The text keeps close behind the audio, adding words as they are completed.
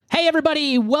Hey,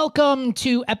 everybody. Welcome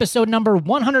to episode number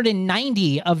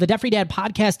 190 of the Debt Free Dad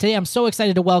podcast. Today, I'm so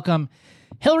excited to welcome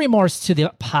Hillary Morse to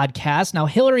the podcast. Now,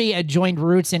 Hillary joined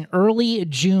Roots in early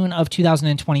June of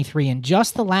 2023. In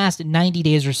just the last 90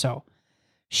 days or so,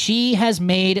 she has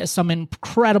made some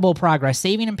incredible progress,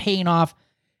 saving and paying off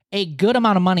a good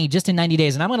amount of money just in 90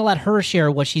 days. And I'm going to let her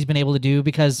share what she's been able to do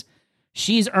because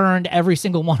she's earned every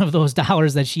single one of those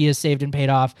dollars that she has saved and paid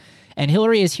off. And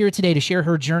Hillary is here today to share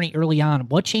her journey early on,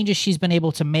 what changes she's been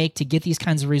able to make to get these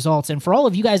kinds of results. And for all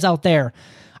of you guys out there,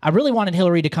 I really wanted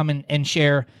Hillary to come in and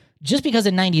share, just because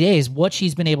in 90 days, what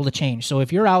she's been able to change. So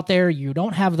if you're out there, you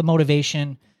don't have the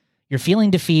motivation, you're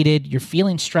feeling defeated, you're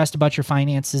feeling stressed about your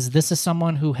finances, this is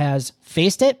someone who has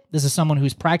faced it. This is someone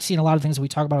who's practicing a lot of things that we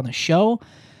talk about on the show.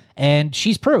 And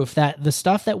she's proof that the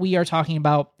stuff that we are talking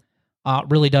about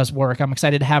really does work. I'm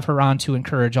excited to have her on to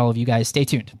encourage all of you guys. Stay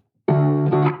tuned.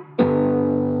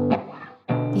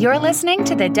 You're listening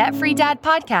to the Debt Free Dad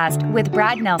podcast with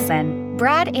Brad Nelson.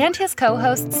 Brad and his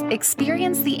co-hosts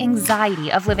experience the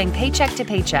anxiety of living paycheck to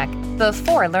paycheck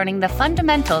before learning the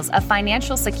fundamentals of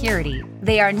financial security.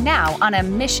 They are now on a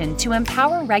mission to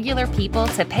empower regular people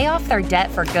to pay off their debt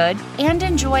for good and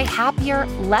enjoy happier,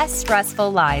 less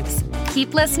stressful lives.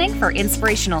 Keep listening for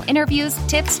inspirational interviews,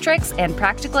 tips, tricks, and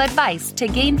practical advice to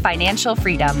gain financial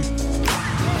freedom.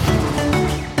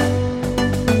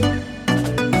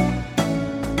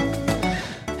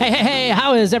 Hey,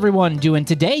 how is everyone doing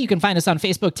today? You can find us on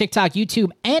Facebook, TikTok, YouTube,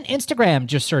 and Instagram.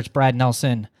 Just search Brad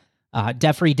Nelson,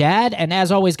 Debt Free Dad. And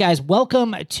as always, guys,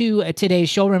 welcome to today's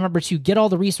show. Remember to get all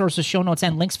the resources, show notes,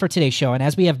 and links for today's show. And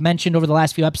as we have mentioned over the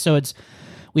last few episodes,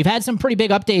 we've had some pretty big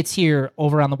updates here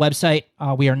over on the website.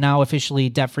 We are now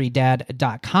officially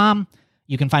debtfreedad.com.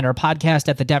 You can find our podcast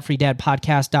at the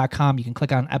debtfreedadpodcast.com. You can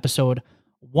click on episode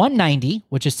 190,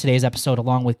 which is today's episode,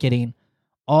 along with getting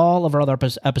all of our other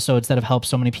episodes that have helped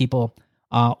so many people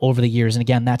over the years. And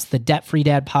again, that's the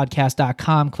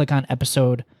debtfreedadpodcast.com. Click on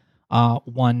episode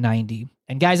 190.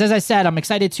 And guys, as I said, I'm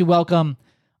excited to welcome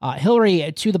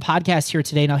Hillary to the podcast here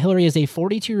today. Now, Hillary is a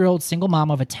 42-year-old single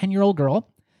mom of a 10-year-old girl.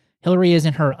 Hillary is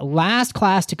in her last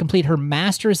class to complete her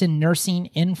master's in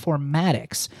nursing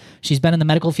informatics. She's been in the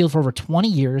medical field for over 20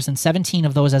 years, and 17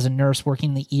 of those as a nurse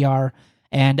working in the ER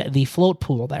and the float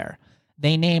pool there.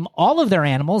 They name all of their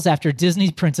animals after Disney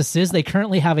princesses. They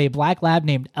currently have a black lab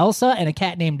named Elsa and a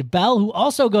cat named Belle, who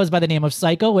also goes by the name of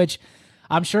Psycho, which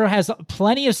I'm sure has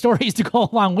plenty of stories to go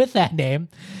along with that name.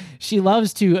 She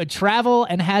loves to travel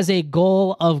and has a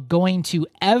goal of going to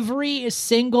every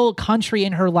single country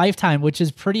in her lifetime, which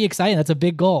is pretty exciting. That's a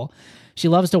big goal. She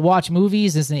loves to watch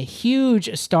movies, is a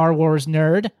huge Star Wars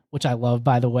nerd, which I love,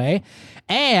 by the way.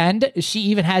 And she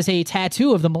even has a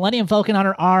tattoo of the Millennium Falcon on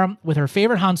her arm with her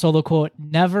favorite Han Solo quote,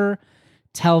 "Never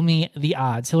tell me the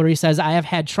odds." Hillary says, "I have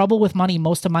had trouble with money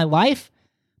most of my life,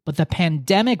 but the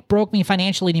pandemic broke me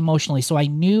financially and emotionally, so I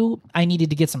knew I needed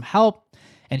to get some help."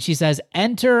 And she says,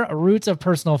 enter Roots of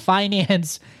Personal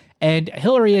Finance. And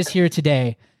Hillary is here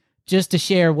today just to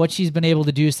share what she's been able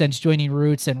to do since joining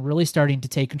Roots and really starting to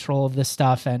take control of this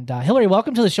stuff. And Hillary,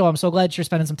 welcome to the show. I'm so glad you're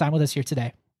spending some time with us here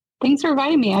today. Thanks for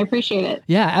inviting me. I appreciate it.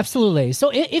 Yeah, absolutely. So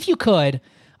if you could,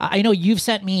 I know you've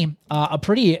sent me a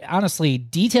pretty, honestly,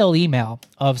 detailed email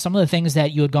of some of the things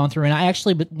that you had gone through. And I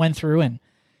actually went through and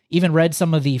even read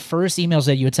some of the first emails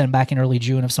that you had sent back in early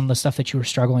June of some of the stuff that you were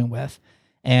struggling with.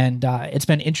 And it's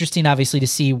been interesting, obviously, to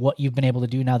see what you've been able to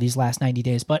do now these last 90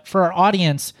 days. But for our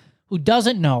audience who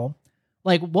doesn't know,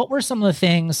 like, what were some of the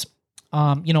things,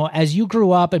 as you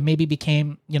grew up and maybe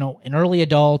became, an early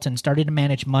adult and started to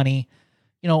manage money,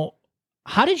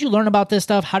 how did you learn about this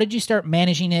stuff? How did you start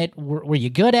managing it? Were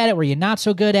you good at it? Were you not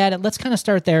so good at it? Let's kind of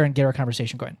start there and get our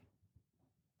conversation going.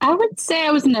 I would say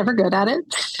I was never good at it.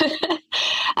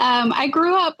 I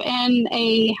grew up in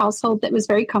a household that was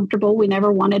very comfortable. We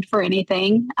never wanted for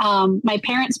anything. My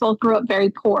parents both grew up very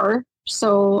poor.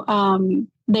 So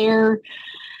their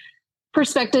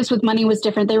perspectives with money was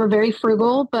different. They were very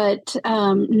frugal, but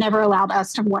never allowed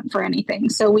us to want for anything.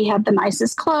 So we had the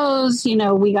nicest clothes.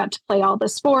 We got to play all the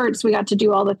sports. We got to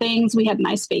do all the things. We had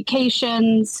nice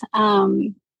vacations.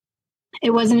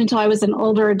 It wasn't until I was an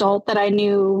older adult that I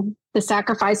knew the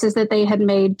sacrifices that they had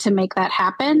made to make that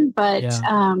happen. But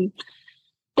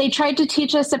they tried to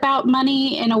teach us about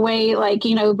money in a way like,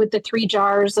 with the 3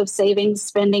 jars of savings,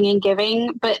 spending, and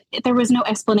giving, but there was no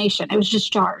explanation. It was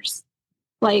just jars.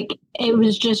 It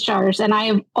was just jars. And I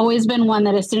have always been one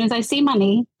that as soon as I see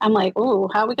money, I'm like, oh,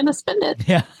 how are we going to spend it?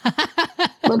 Yeah.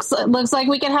 looks like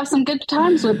we could have some good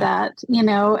times with that,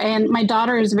 and my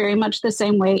daughter is very much the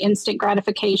same way, instant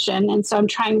gratification. And so I'm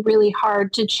trying really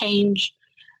hard to change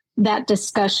that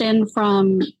discussion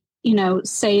from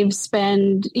save,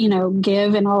 spend,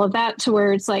 give and all of that, to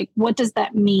where it's like, what does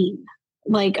that mean?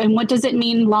 Like, and what does it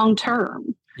mean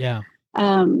long-term? Yeah.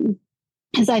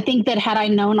 Because I think that had I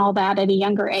known all that at a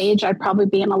younger age, I'd probably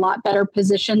be in a lot better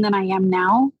position than I am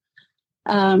now.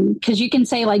 Because you can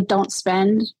say, like, don't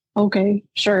spend. Okay,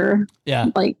 sure. Yeah.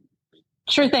 Like,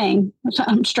 sure thing.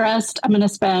 I'm stressed. I'm going to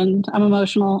spend. I'm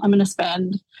emotional. I'm going to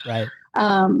spend. Right.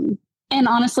 And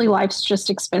honestly, life's just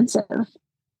expensive.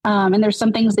 And there's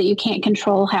some things that you can't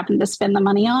control having to spend the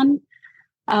money on.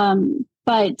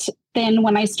 But then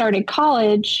when I started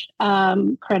college,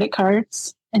 credit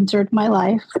cards entered my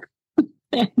life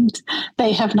and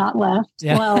they have not left.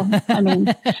 Yeah. Well, I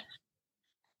mean,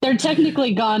 they're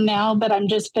technically gone now, but I'm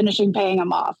just finishing paying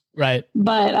them off. Right.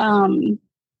 But,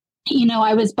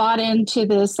 I was bought into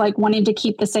this, like, wanting to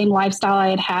keep the same lifestyle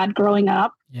I had growing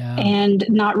up. Yeah. And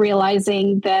not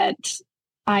realizing that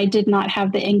I did not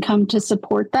have the income to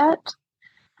support that.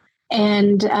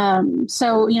 And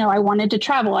so, I wanted to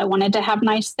travel. I wanted to have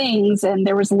nice things, and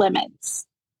there was limits.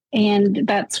 And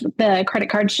that's the credit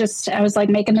cards. I was like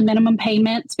making the minimum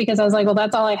payments because I was like, well,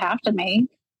 that's all I have to make.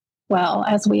 Well,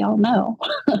 as we all know,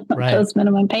 right. Those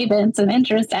minimum payments and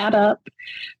interest add up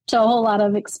to a whole lot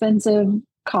of expensive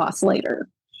costs later.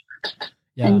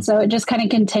 Yeah. And so it just kind of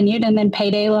continued, and then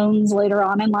payday loans later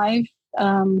on in life,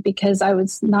 because I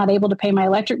was not able to pay my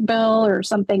electric bill or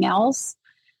something else.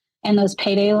 And those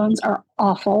payday loans are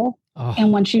awful. Oh.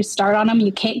 And once you start on them,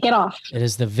 you can't get off. It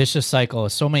is the vicious cycle.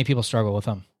 So many people struggle with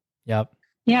them. Yep.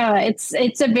 Yeah.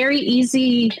 It's a very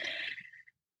easy,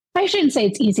 I shouldn't say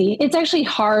it's easy. It's actually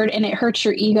hard, and it hurts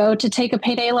your ego to take a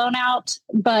payday loan out.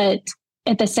 But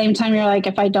at the same time, you're like,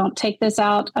 if I don't take this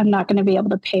out, I'm not going to be able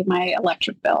to pay my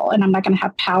electric bill, and I'm not going to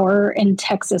have power in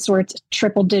Texas where it's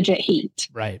triple digit heat.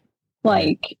 Right.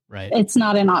 Like, right. It's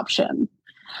not an option.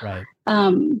 Right.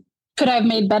 Could I have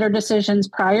made better decisions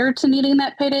prior to needing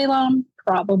that payday loan?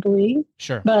 Probably.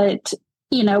 Sure. But,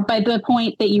 by the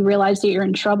point that you realize that you're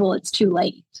in trouble, it's too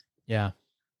late. Yeah.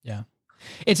 Yeah.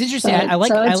 It's interesting. I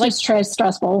like just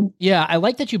stressful. Yeah. I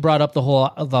like that you brought up the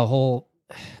whole,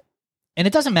 and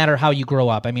it doesn't matter how you grow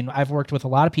up. I mean, I've worked with a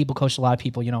lot of people, coached a lot of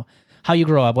people, how you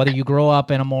grow up, whether you grow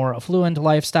up in a more affluent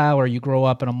lifestyle, or you grow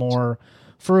up in a more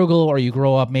frugal, or you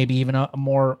grow up maybe even a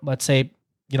more, let's say,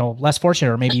 less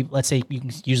fortunate, or maybe, let's say, you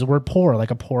can use the word poor,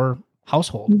 like a poor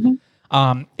household.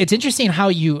 Mm-hmm. It's interesting how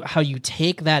you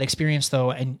take that experience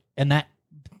though, and that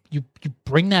you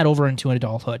bring that over into an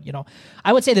adulthood.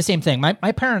 I would say the same thing.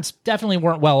 My parents definitely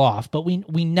weren't well off, but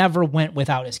we never went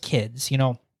without as kids. We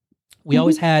mm-hmm.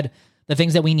 always had the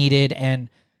things that we needed. And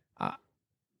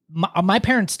my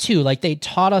parents too, like, they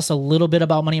taught us a little bit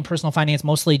about money and personal finance,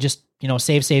 mostly just,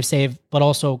 save, but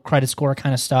also credit score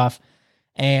kind of stuff.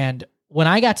 And when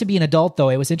I got to be an adult though,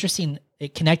 it was interesting.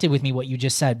 It connected with me what you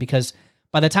just said, because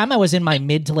by the time I was in my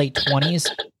mid to late 20s,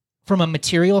 from a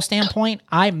material standpoint,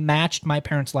 I matched my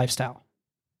parents' lifestyle,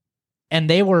 and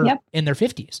they were in their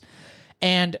 50s.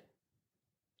 And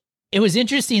it was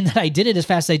interesting that I did it as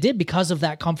fast as I did because of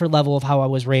that comfort level of how I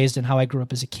was raised and how I grew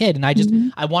up as a kid.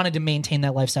 And I wanted to maintain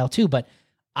that lifestyle too, but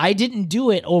I didn't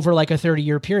do it over like a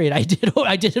 30-year period. I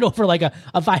did it over like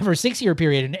a 5 or 6 year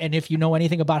period. And if you know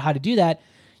anything about how to do that,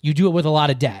 you do it with a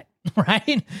lot of debt,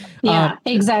 right? Yeah,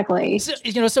 exactly. So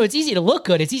it's easy to look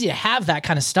good. It's easy to have that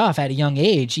kind of stuff at a young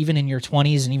age, even in your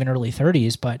 20s and even early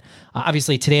 30s. But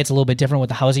obviously today it's a little bit different with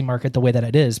the housing market, the way that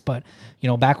it is. But,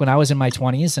 back when I was in my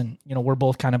 20s, and, we're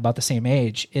both kind of about the same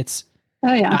age,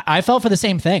 I felt for the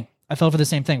same thing.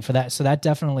 For that. So that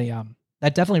definitely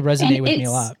resonated with me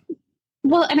a lot.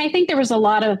 Well, and I think there was a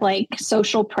lot of like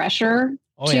social pressure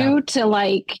to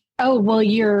like, oh, well,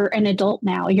 you're an adult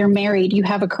now, you're married, you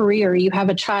have a career, you have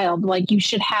a child, like you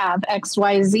should have X,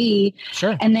 Y, Z.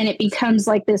 Sure. And then it becomes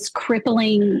like this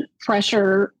crippling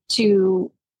pressure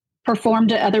to perform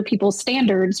to other people's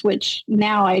standards, which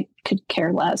now I could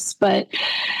care less. But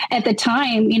at the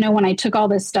time, when I took all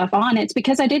this stuff on, it's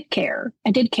because I did care.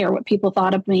 I did care what people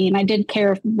thought of me, and I did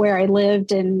care where I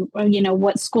lived and,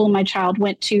 what school my child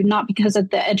went to, not because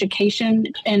of the education.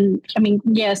 And I mean,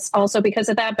 yes, also because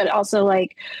of that, but also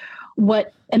like,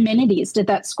 what amenities did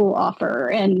that school offer,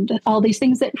 and all these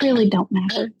things that really don't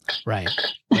matter. Right.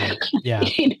 Yeah.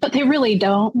 They really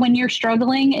don't. When you're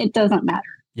struggling, it doesn't matter.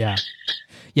 Yeah.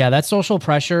 Yeah. That social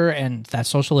pressure and that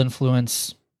social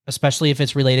influence, especially if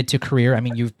it's related to career. I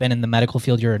mean, you've been in the medical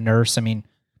field, you're a nurse. I mean,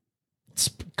 it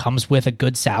comes with a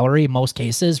good salary in most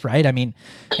cases, right? I mean,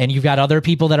 and you've got other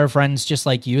people that are friends just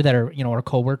like you that are, are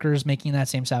coworkers making that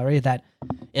same salary, that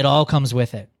it all comes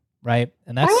with it. Right.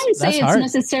 And that's, I wouldn't say it's hard.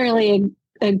 necessarily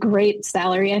a great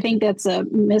salary. I think that's a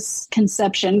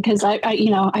misconception because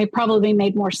I probably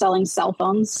made more selling cell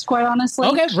phones, quite honestly.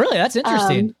 Okay, really? That's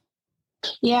interesting.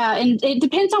 Yeah, and it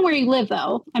depends on where you live,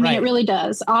 though. I mean, it really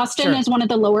does. Austin is one of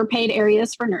the lower paid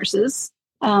areas for nurses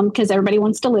because everybody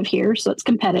wants to live here, so it's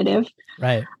competitive.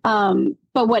 Right.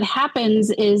 But what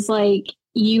happens is like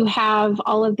you have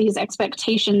all of these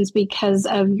expectations because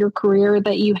of your career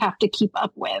that you have to keep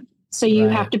up with. So you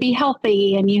have to be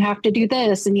healthy and you have to do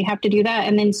this and you have to do that.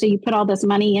 And then so you put all this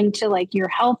money into like your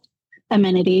health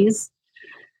amenities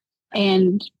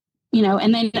and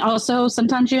and then also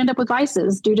sometimes you end up with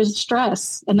vices due to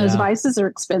stress, and those vices are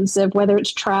expensive, whether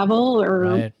it's travel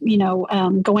or,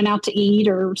 going out to eat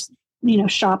or,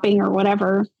 shopping or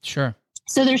whatever. Sure.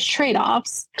 So there's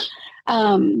trade-offs.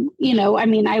 I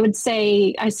mean, I would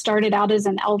say I started out as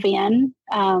an LVN,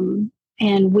 and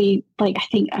I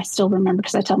think I still remember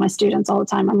because I tell my students all the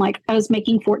time, I'm like, I was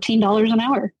making $14 an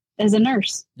hour as a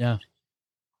nurse. Yeah.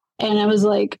 And I was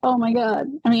like, oh my God.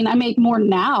 I mean, I make more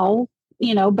now,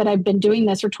 but I've been doing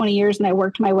this for 20 years and I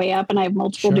worked my way up and I have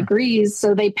multiple degrees.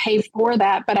 So they pay for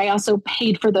that, but I also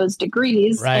paid for those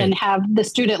degrees and have the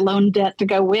student loan debt to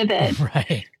go with it.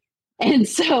 Right. And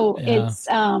so it's,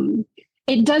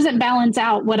 it doesn't balance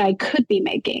out what I could be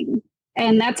making.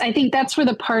 And I think that's where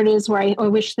the part is where I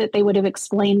wish that they would have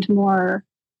explained more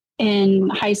in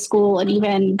high school and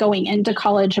even going into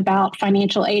college about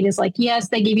financial aid is like, yes,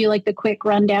 they give you like the quick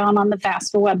rundown on the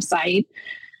FAFSA website.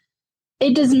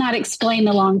 It does not explain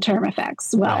the long-term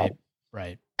effects well.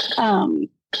 Right.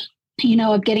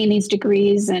 Of getting these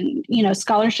degrees and,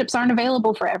 scholarships aren't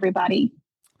available for everybody.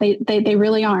 They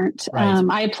really aren't. Right.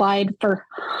 I applied for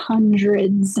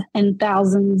hundreds and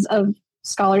thousands of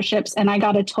scholarships and I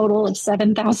got a total of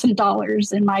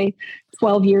 $7,000 in my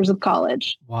 12 years of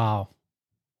college. Wow.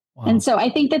 And so I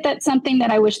think that that's something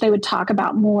that I wish they would talk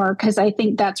about more, because I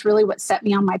think that's really what set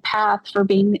me on my path for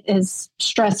being as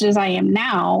stressed as I am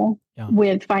now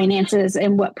with finances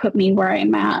and what put me where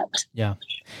I'm at. Yeah.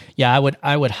 Yeah.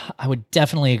 I would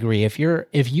definitely agree. If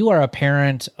you are a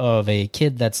parent of a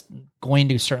kid that's going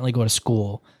to certainly go to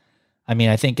school, I mean,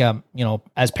 I think,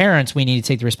 as parents, we need to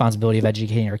take the responsibility of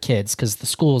educating our kids because the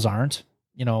schools aren't,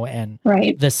 and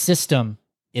the system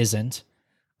isn't.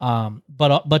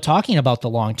 But talking about the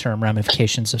long-term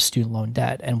ramifications of student loan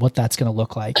debt and what that's going to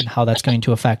look like and how that's going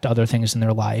to affect other things in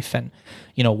their life. And,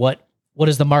 what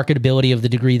is the marketability of the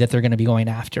degree that they're going to be going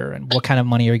after and what kind of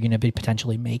money are you going to be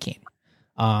potentially making?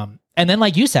 And then,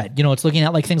 like you said, it's looking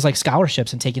at like things like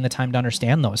scholarships and taking the time to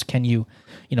understand those. Can you,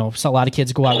 so a lot of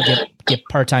kids go out and get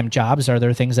part-time jobs. Are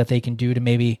there things that they can do to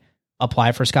maybe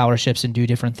apply for scholarships and do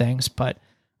different things? But,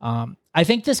 I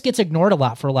think this gets ignored a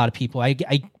lot for a lot of people.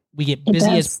 We get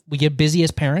busy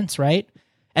as parents, right?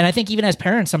 And I think even as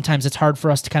parents, sometimes it's hard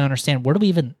for us to kind of understand where do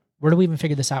we even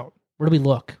figure this out? Where do we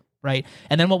look, right?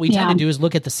 And then what we tend to do is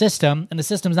look at the system, and the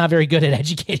system's not very good at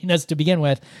educating us to begin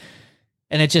with.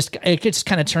 And it just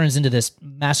kind of turns into this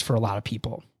mess for a lot of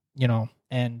people,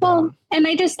 And and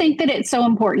I just think that it's so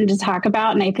important to talk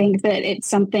about, and I think that it's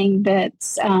something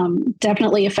that's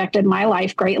definitely affected my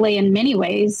life greatly in many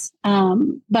ways.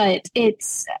 But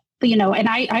it's and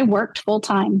I worked full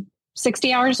time,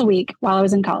 60 hours a week while I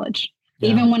was in college.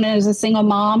 Yeah. Even when I was a single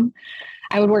mom,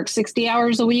 I would work 60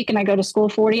 hours a week and I go to school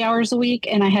 40 hours a week.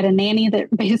 And I had a nanny that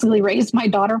basically raised my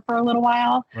daughter for a little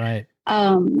while. Right.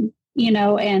 And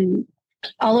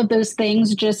all of those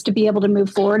things just to be able to move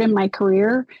forward in my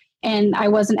career. And I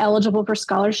wasn't eligible for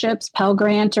scholarships, Pell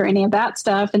Grant, or any of that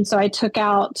stuff. And so I took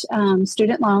out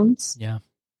student loans. Yeah.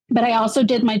 But I also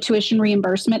did my tuition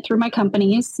reimbursement through my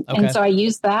companies. Okay. And so I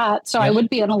used that. So I would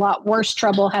be in a lot worse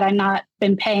trouble had I not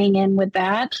been paying in with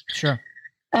that. Sure.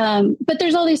 But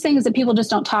there's all these things that people just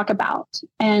don't talk about.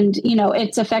 And,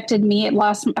 it's affected me. I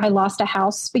lost a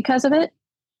house because of it.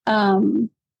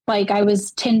 I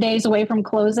was 10 days away from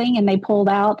closing and they pulled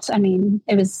out. I mean,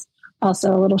 it was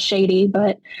also a little shady,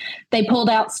 but they pulled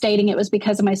out stating it was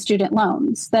because of my student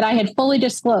loans that I had fully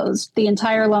disclosed the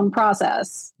entire loan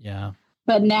process. Yeah.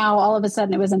 But now all of a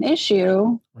sudden it was an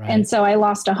issue. Right. And so I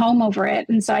lost a home over it.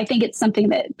 And so I think it's something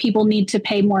that people need to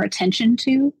pay more attention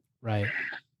to. Right.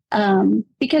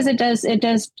 Because it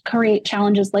does create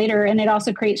challenges later. And it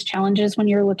also creates challenges when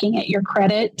you're looking at your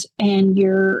credit and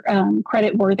your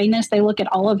credit worthiness. They look at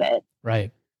all of it.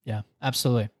 Right. Yeah,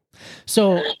 absolutely.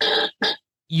 So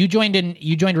you joined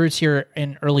Roots here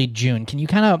in early June. Can you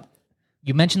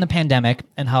you mentioned the pandemic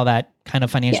and how that kind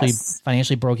of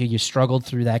financially broke you. You struggled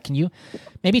through that. Can you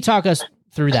maybe talk us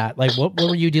through that? Like what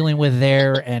were you dealing with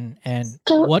there and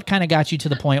what kind of got you to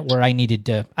the point where I need to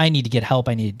get help.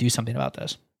 I need to do something about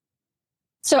this.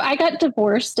 So I got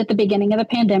divorced at the beginning of the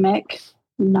pandemic.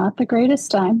 Not the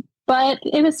greatest time. but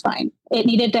it was fine. It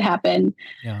needed to happen.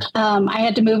 Yeah. I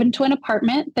had to move into an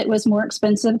apartment that was more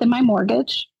expensive than my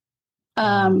mortgage.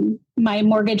 My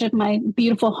mortgage of my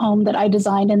beautiful home that I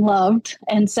designed and loved.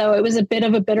 And so it was a bit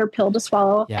of a bitter pill to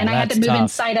swallow. Yeah, and I had to move in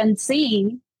sight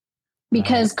unseen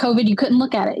because COVID, you couldn't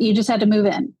look at it. You just had to move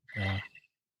in. Yeah.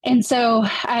 And so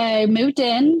I moved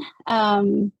in.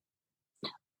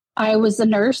 I was a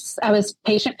nurse. I was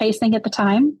patient facing at the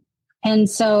time. And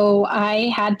so I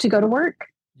had to go to work.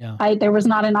 Yeah. There was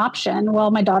not an option. Well,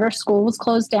 my daughter's school was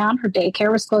closed down. Her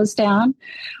daycare was closed down,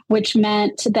 which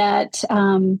meant that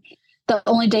the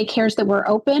only daycares that were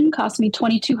open cost me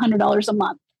 $2,200 a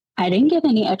month. I didn't get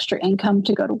any extra income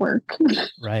to go to work.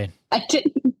 Right. I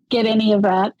didn't get any of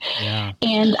that. Yeah.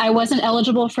 And I wasn't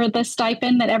eligible for the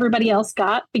stipend that everybody else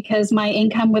got because my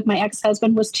income with my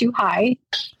ex-husband was too high.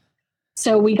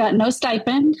 So we got no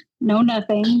stipend, no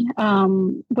nothing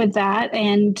with that.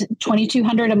 And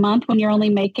 $2,200 a month when you're only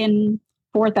making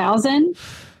 $4,000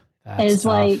 is tough.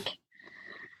 Like,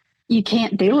 you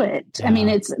can't do it. Yeah. I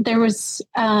mean, there was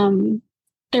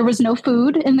no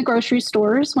food in the grocery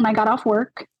stores when I got off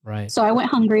work. Right. So I went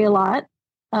hungry a lot.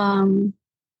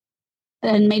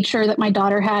 And made sure that my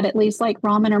daughter had at least like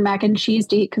ramen or mac and cheese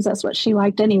to eat because that's what she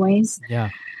liked anyways. Yeah.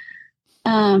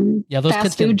 Those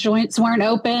fast food joints weren't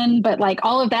open, but like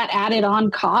all of that added on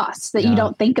costs that you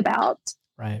don't think about.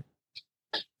 Right.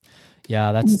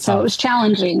 Yeah, that's so it was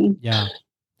challenging. Yeah.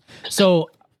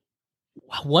 So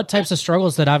what types of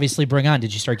struggles did obviously bring on?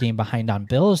 Did you start getting behind on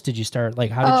bills? Did you start like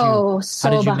how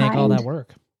did you make all that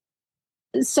work?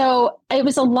 So it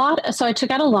was a lot. So I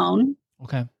took out a loan.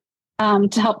 Okay.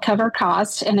 To help cover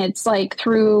costs. And it's like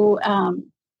through,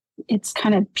 it's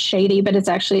kind of shady, but it's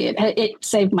actually, it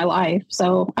saved my life.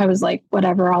 So I was like,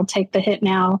 whatever, I'll take the hit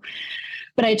now.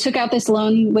 But I took out this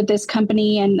loan with this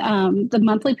company and the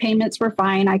monthly payments were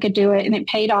fine. I could do it. And it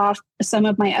paid off some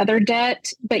of my other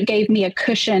debt, but gave me a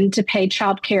cushion to pay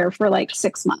childcare for like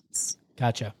 6 months.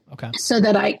 Gotcha. Okay. So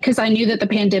that because I knew that the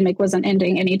pandemic wasn't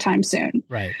ending anytime soon.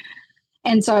 Right.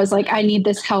 And so I was like, I need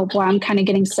this help while I'm kind of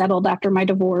getting settled after my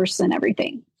divorce and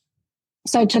everything.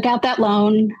 So I took out that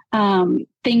loan.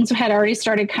 Things had already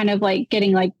started kind of like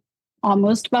getting like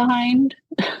almost behind,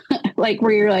 like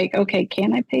where you're like, okay,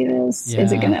 can I pay this? Yeah.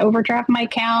 Is it going to overdraft my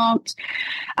account?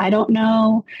 I don't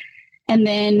know. And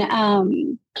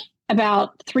then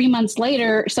about 3 months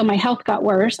later, so my health got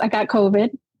worse. I got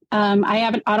COVID. I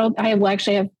have 3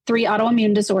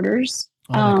 autoimmune disorders.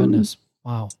 Oh my goodness.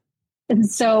 Wow. And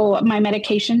so my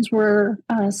medications were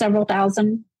several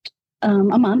thousand a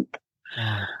month.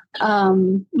 Wow.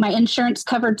 My insurance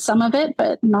covered some of it,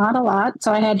 but not a lot.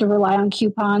 So I had to rely on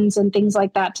coupons and things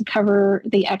like that to cover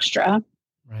the extra.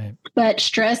 Right. But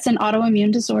stress and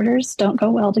autoimmune disorders don't go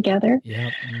well together.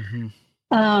 Yep. Mm-hmm.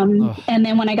 And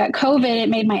then when I got COVID, it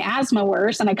made my asthma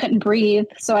worse and I couldn't breathe.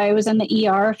 So I was in the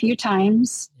ER a few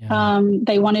times. Yeah.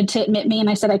 They wanted to admit me and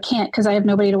I said, I can't because I have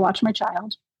nobody to watch my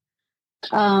child.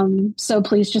 So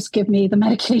please just give me the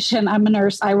medication. I'm a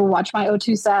nurse. I will watch my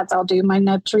O2 sats. I'll do my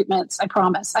NEB treatments. I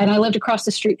promise. And I lived across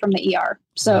the street from the ER.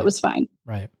 So It was fine.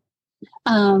 Right.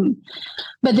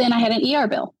 But then I had an ER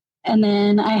bill and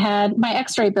then I had my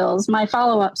x-ray bills, my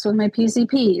follow-ups with my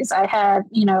PCPs. I had,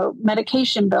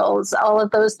 medication bills, all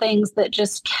of those things that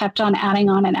just kept on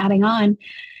adding on and adding on.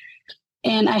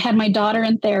 And I had my daughter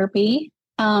in therapy,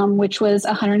 which was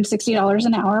 $160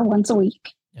 an hour once a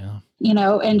week. Yeah.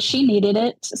 And she needed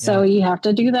it. So you have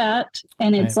to do that.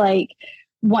 And it's like,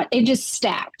 it just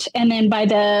stacked. And then by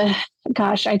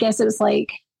I guess it was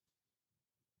like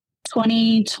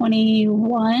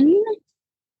 2021,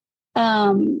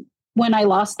 when I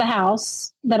lost the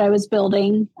house that I was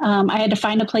building, I had to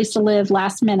find a place to live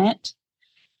last minute,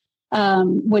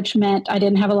 which meant I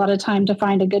didn't have a lot of time to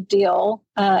find a good deal.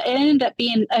 It ended up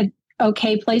being a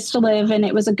okay place to live and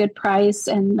it was a good price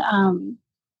and,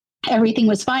 everything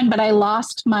was fine, but I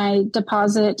lost my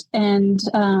deposit and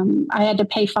I had to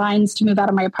pay fines to move out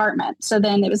of my apartment. So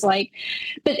then it was like,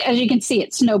 but as you can see,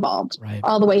 it snowballed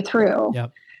all the way through.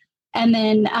 Yep. And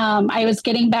then I was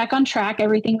getting back on track.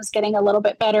 Everything was getting a little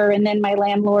bit better. And then my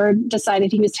landlord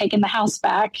decided he was taking the house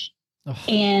back. Ugh.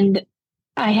 And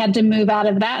I had to move out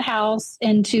of that house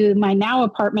into my now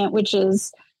apartment, which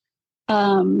is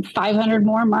 $500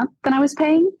 more a month than I was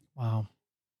paying. Wow.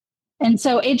 And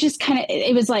so it just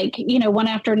it was like, one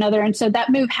after another. And so that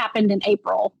move happened in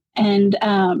April. And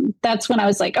that's when I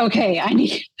was like, okay, I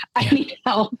need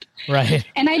help. Right.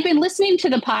 And I'd been listening to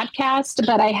the podcast,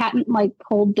 but I hadn't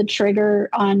pulled the trigger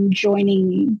on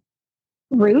joining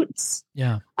Roots.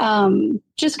 Yeah.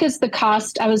 Just because the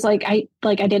cost, I was like, I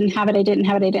didn't have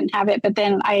it. But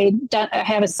then I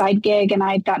had a side gig and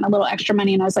I'd gotten a little extra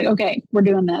money and I was like, okay, we're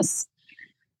doing this.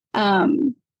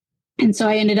 And so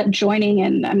I ended up joining,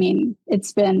 and I mean,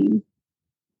 it's been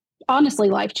honestly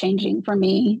life-changing for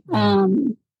me.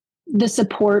 The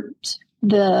support,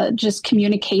 the just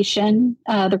communication,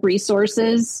 the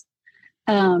resources,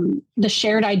 the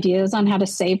shared ideas on how to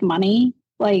save money,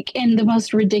 like in the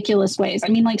most ridiculous ways. I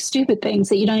mean, like stupid things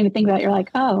that you don't even think about. You're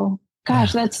like, oh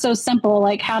gosh, that's so simple.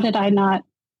 Like, how did I not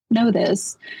know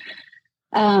this?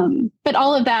 But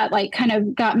all of that like kind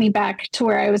of got me back to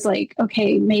where I was like,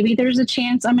 okay, maybe there's a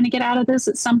chance I'm going to get out of this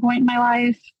at some point in my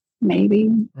life. Maybe.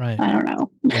 Right. I don't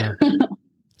know. Yeah.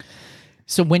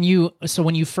 So when you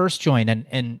first joined,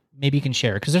 and maybe you can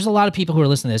share, because there's a lot of people who are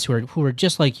listening to this who are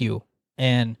just like you,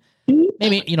 and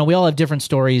maybe, we all have different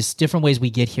stories, different ways we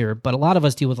get here, but a lot of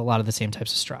us deal with a lot of the same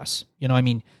types of stress. I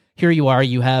mean, here you are,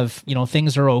 you have,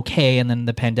 things are okay, and then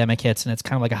the pandemic hits, and it's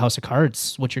kind of like a house of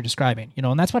cards, what you're describing,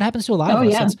 and that's what happens to a lot of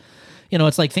us. Yeah. It's,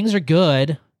 it's like things are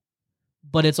good,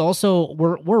 but it's also,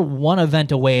 we're one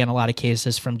event away in a lot of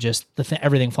cases from just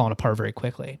everything falling apart very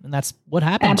quickly. And that's what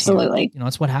happened. Absolutely.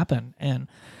 That's what happened. And,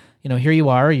 here you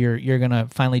are, you're going to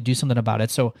finally do something about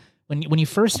it. So when you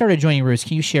first started joining Roots,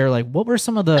 can you share, like, what were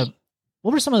some of the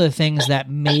things that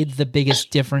made the biggest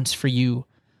difference for you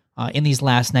in these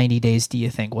last 90 days, do you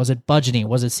think? Was it budgeting?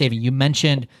 Was it saving? You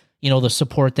mentioned, the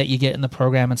support that you get in the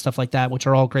program and stuff like that, which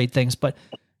are all great things. But,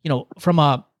 from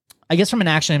an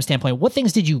action item standpoint, what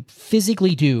things did you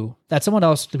physically do that someone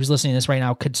else who's listening to this right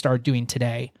now could start doing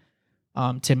today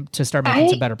to start making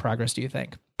some better progress, do you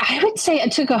think? I would say I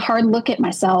took a hard look at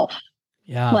myself.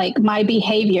 Yeah. Like my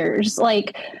behaviors.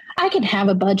 Like I can have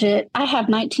a budget. I have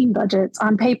 19 budgets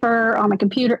on paper, on my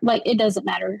computer. Like it doesn't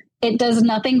matter. It does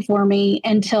nothing for me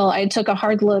until I took a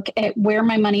hard look at where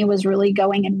my money was really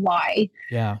going and why.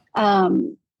 Yeah. A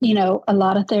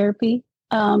lot of therapy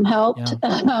helped, to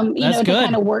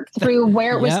kind of work through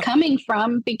where it was coming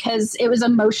from, because it was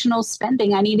emotional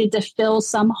spending. I needed to fill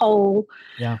some hole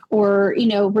or,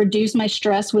 reduce my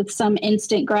stress with some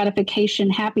instant gratification,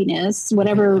 happiness,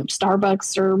 whatever,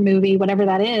 Starbucks or movie, whatever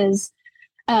that is.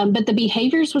 But the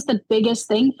behaviors was the biggest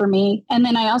thing for me. And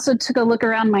then I also took a look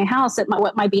around my house at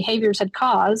what my behaviors had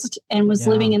caused, and was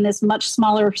living in this much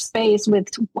smaller space with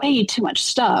way too much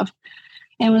stuff,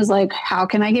 and was like, how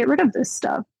can I get rid of this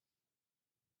stuff?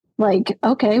 Like,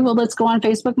 okay, well, let's go on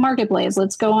Facebook Marketplace.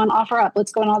 Let's go on OfferUp.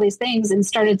 Let's go on all these things, and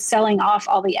started selling off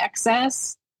all the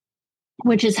excess,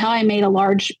 which is how I made a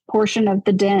large portion of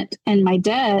the dent in my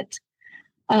debt.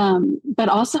 But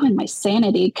also in my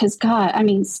sanity, because God, I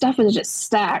mean, stuff was just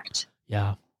stacked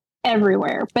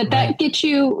everywhere, but that gets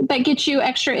you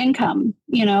extra income,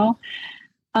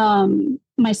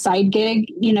 my side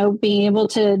gig, being able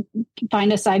to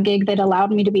find a side gig that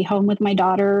allowed me to be home with my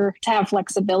daughter, to have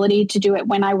flexibility to do it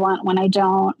when I want, when I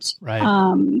don't. Right.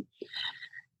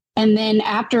 And then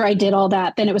after I did all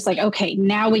that, then it was like, okay,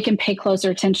 now we can pay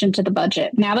closer attention to the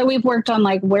budget. Now that we've worked on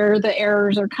like where the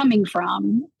errors are coming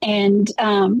from, and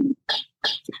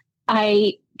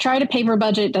I tried a paper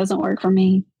budget. It doesn't work for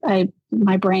me.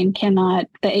 My brain cannot.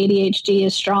 The ADHD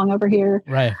is strong over here.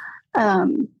 Right.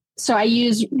 So I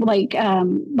use like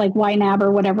YNAB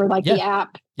or whatever, the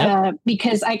app,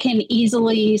 because I can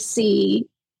easily see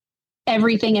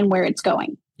everything and where it's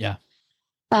going. Yeah.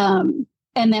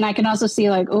 And then I can also see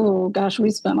like, oh gosh, we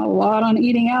spent a lot on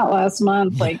eating out last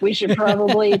month. Like we should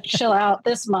probably chill out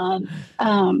this month.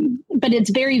 But it's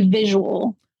very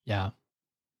visual. Yeah.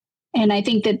 And I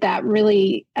think that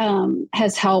really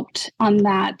has helped on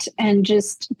that, and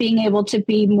just being able to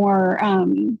be more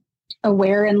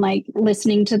aware and like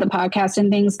listening to the podcast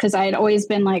and things. Cause I had always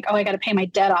been like, oh, I got to pay my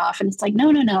debt off. And it's like,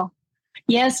 no.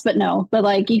 Yes, but no. But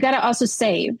like, you got to also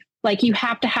save. Like you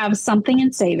have to have something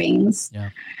in savings. Yeah.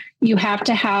 You have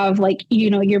to have like,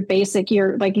 your basic,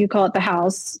 your, like you call it, the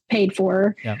house paid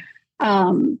for. Yeah.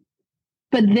 But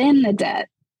then the debt,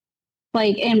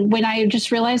 like, and when I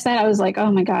just realized that, I was like,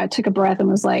 oh my God, I took a breath and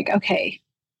was like, okay,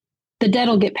 the debt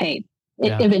will get paid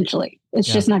eventually.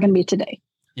 It's just not going to be today.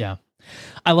 Yeah.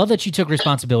 I love that you took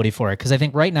responsibility for it. Cause I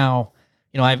think right now,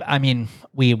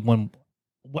 when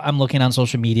I'm looking on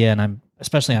social media, and I'm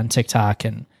especially on TikTok,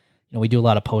 and, we do a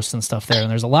lot of posts and stuff there. And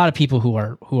there's a lot of people who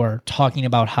are talking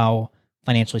about how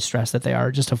financially stressed that they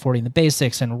are, just affording the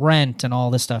basics and rent and all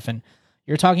this stuff. And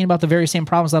you're talking about the very same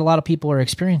problems that a lot of people are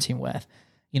experiencing with,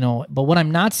 but what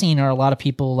I'm not seeing are a lot of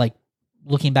people like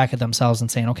looking back at themselves and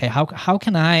saying, okay, how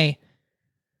can I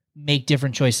make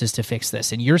different choices to fix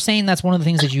this? And you're saying that's one of the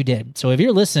things that you did. So if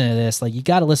you're listening to this, like, you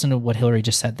got to listen to what Hillary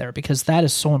just said there, because that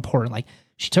is so important. Like,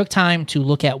 she took time to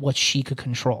look at what she could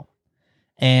control,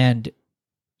 and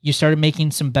you started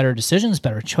making some better decisions,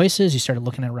 better choices. You started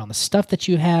looking at around the stuff that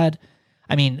you had.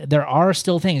 I mean, there are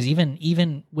still things,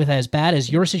 even with as bad as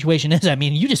your situation is. I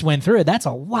mean, you just went through it. That's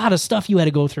a lot of stuff you had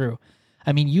to go through.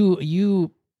 I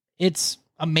mean, it's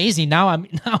amazing. Now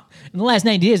in the last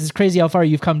 90 days, it's crazy how far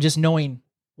you've come just knowing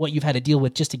what you've had to deal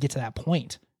with just to get to that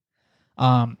point.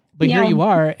 But here you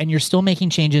are, and you're still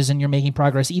making changes and you're making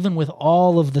progress, even with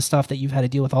all of the stuff that you've had to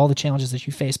deal with, all the challenges that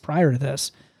you faced prior to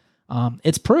this.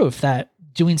 It's proof that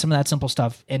doing some of that simple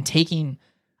stuff and taking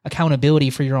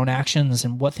accountability for your own actions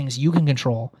and what things you can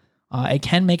control, it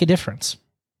can make a difference.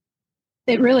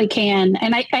 It really can.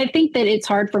 And I think that it's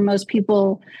hard for most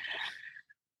people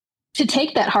to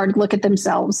take that hard look at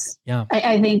themselves. Yeah.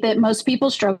 I think that most people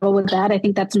struggle with that. I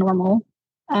think that's normal.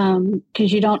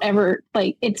 Because you don't ever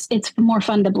it's more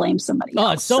fun to blame somebody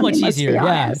else. It's so much easier.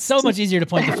 Yeah. It's so much easier to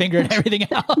point the finger at everything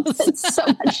else. It's so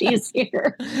much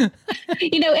easier. I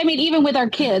mean, even with our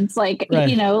kids, right.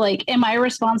 Am I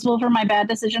responsible for my bad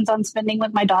decisions on spending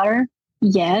with my daughter?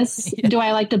 Yes. Yeah. Do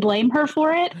I like to blame her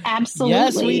for it? Absolutely.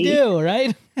 Yes, we do.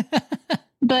 Right.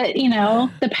 But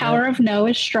the power of no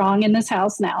is strong in this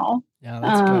house now. Yeah,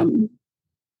 that's good.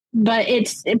 But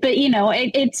it's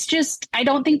just, I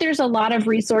don't think there's a lot of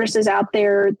resources out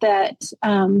there that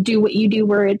do what you do,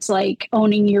 where it's like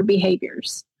owning your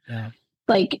behaviors. Yeah.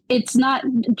 Like, it's not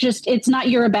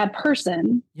you're a bad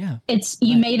person. Yeah. It's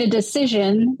you made a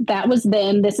decision that was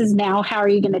then, this is now, how are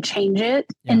you going to change it?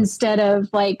 Yeah. Instead of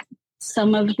like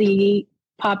some of the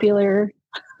popular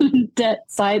debt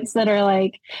sites that are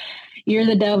like, you're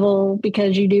the devil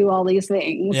because you do all these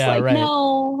things. Yeah, right.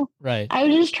 No, right. I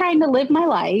was just trying to live my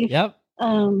life. Yep.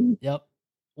 Yep.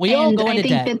 We all go into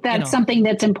debt. I think that's something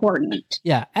that's important.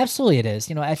 Yeah, absolutely it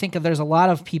is. I think there's a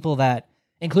lot of people that,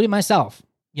 including myself,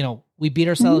 we beat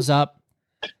ourselves up.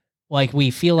 Like, we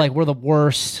feel like we're the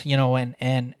worst,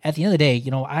 and at the end of the day,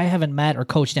 I haven't met or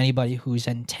coached anybody who's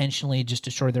intentionally just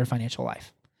destroyed their financial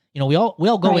life. We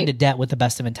all go into debt with the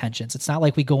best of intentions. It's not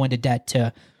like we go into debt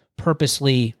to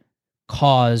purposely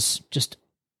cause just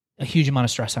a huge amount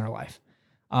of stress in our life.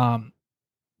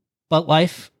 But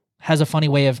life has a funny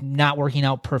way of not working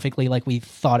out perfectly like we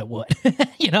thought it would.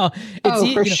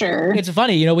 Sure. It's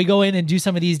funny. We go in and do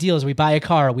some of these deals. We buy a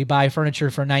car, we buy furniture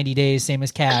for 90 days, same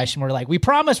as cash. And we're like, we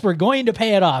promise we're going to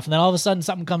pay it off. And then all of a sudden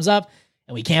something comes up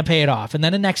and we can't pay it off. And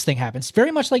then the next thing happens.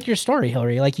 Very much like your story,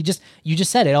 Hillary. Like you just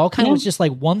said, it all kind of was just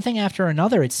like one thing after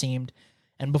another, it seemed.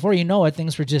 And before you know it,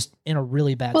 things were just in a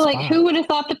really bad spot. Like, who would have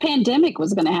thought the pandemic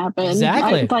was going to happen?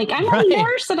 Exactly. I'm a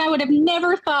nurse, and I would have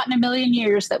never thought in a million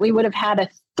years that we would have had a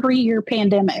 3-year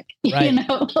pandemic. Right.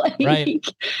 Right.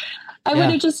 I would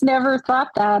have just never thought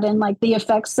that, and like the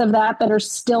effects of that are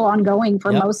still ongoing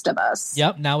for most of us.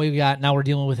 Yep. Now we're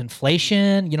dealing with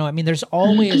inflation. There's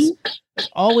always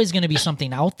going to be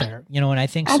something out there. And I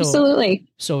think absolutely.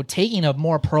 So taking a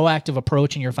more proactive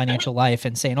approach in your financial life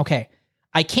and saying, okay,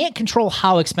 I can't control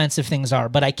how expensive things are,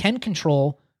 but I can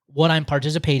control what I'm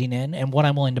participating in and what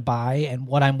I'm willing to buy and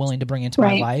what I'm willing to bring into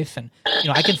my life. And,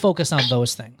 I can focus on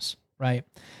those things. Right.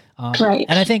 Right.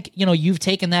 And I think, you've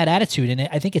taken that attitude, and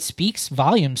I think it speaks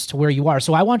volumes to where you are.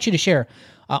 So I want you to share,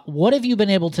 what have you been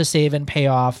able to save and pay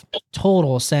off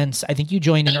total since I think you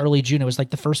joined in early June? It was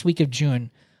like the first week of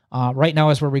June. Right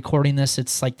now, as we're recording this,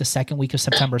 it's like the second week of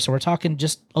September. So we're talking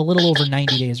just a little over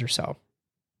 90 days or so.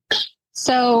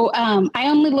 So I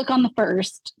only look on the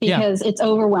first because it's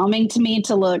overwhelming to me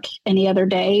to look any other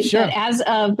day. Sure. But as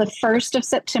of the 1st of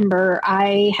September,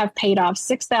 I have paid off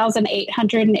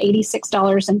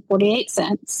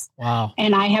 $6,886.48. Wow.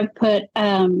 And I have put,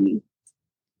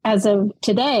 as of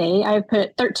today, I've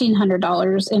put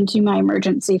 $1,300 into my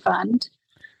emergency fund.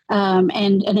 And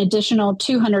an additional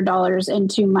 $200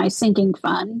 into my sinking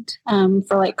fund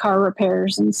for like car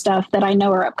repairs and stuff that I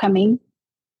know are upcoming.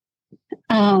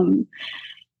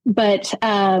 But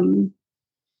I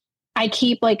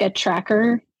keep like a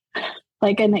tracker,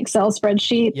 like an Excel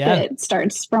spreadsheet that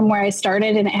starts from where I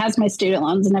started, and it has my student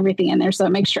loans and everything in there. So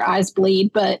it makes your eyes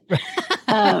bleed. But,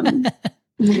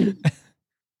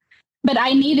 but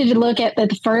I needed to look at the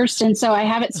first. And so I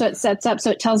have it. So it sets up. So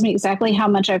it tells me exactly how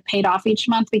much I've paid off each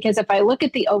month, because if I look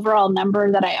at the overall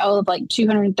number that I owe of like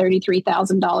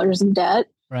 $233,000 in debt,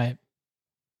 right,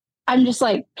 I'm just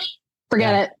like,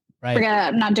 forget it. Right. Forget it.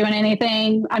 I'm not doing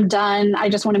anything. I'm done. I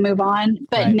just want to move on.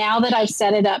 But now that I've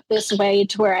set it up this way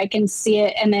to where I can see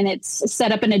it, and then it's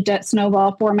set up in a debt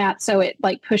snowball format, so it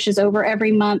like pushes over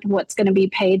every month what's going to be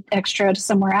paid extra to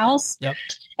somewhere else. Yep.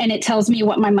 And it tells me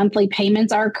what my monthly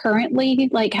payments are currently,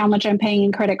 like how much I'm paying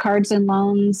in credit cards and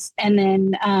loans. And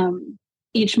then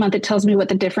each month it tells me what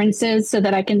the difference is, so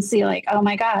that I can see like, oh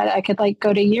my God, I could like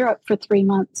go to Europe for 3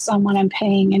 months on what I'm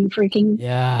paying in freaking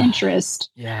interest.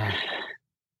 Yeah.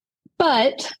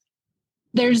 But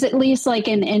there's at least like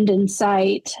an end in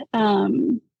sight.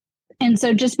 And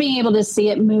so just being able to see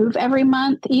it move every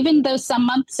month, even though some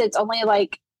months it's only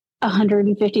like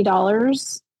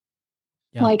 $150.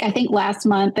 Yeah. Like I think last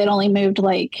month it only moved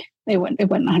like it wasn't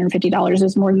 $150. It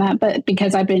was more than that, but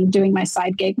because I've been doing my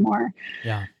side gig more.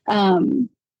 Yeah.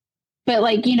 But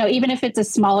like, you know, even if it's a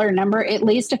smaller number, at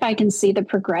least if I can see the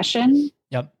progression,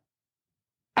 Yep.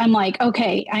 I'm like,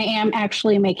 okay, I am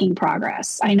actually making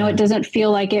progress. I know it doesn't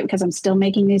feel like it because I'm still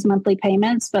making these monthly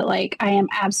payments, but like I am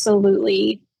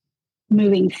absolutely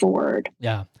moving forward.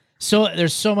 Yeah. So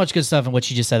there's so much good stuff in what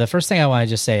you just said. The first thing I want to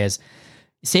just say is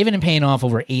saving and paying off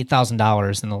over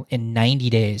 $8,000 in 90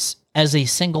 days as a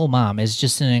single mom is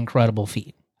just an incredible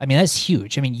feat. I mean, that's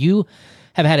huge. I mean, you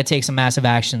have had to take some massive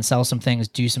action, sell some things,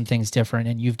 do some things different,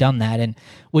 and you've done that. And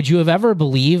would you have ever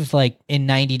believed like in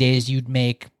 90 days you'd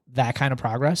make that kind of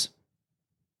progress?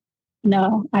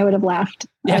 No, I would have laughed.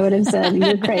 Yeah. I would have said,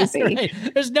 you're crazy. Right.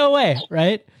 There's no way,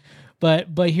 right?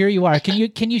 But here you are.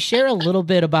 Can you share a little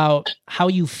bit about how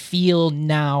you feel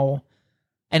now?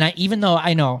 And even though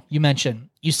I know you mentioned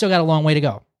you still got a long way to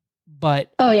go,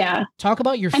 but oh yeah, talk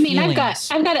about your feelings.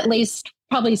 I've got at least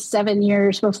probably 7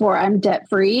 years before I'm debt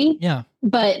free. Yeah,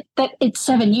 but it's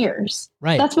 7 years.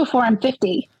 Right. That's before I'm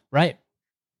 50. Right.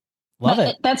 Love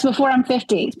it. That's before I'm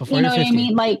 50. Before you know you're 50. what I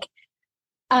mean? Like,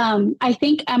 I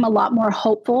think I'm a lot more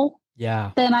hopeful.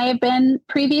 Yeah. Than I have been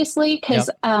previously because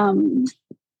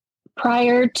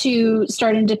prior to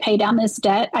starting to pay down this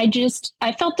debt, I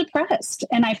felt depressed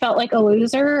and I felt like a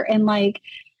loser. And like,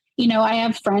 you know, I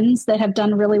have friends that have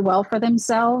done really well for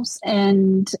themselves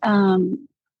and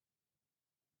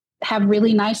have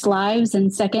really nice lives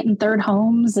and second and third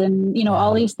homes and, you know,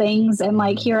 all these things. And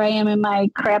like, here I am in my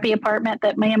crappy apartment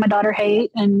that me and my daughter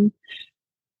hate. And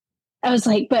I was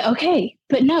like,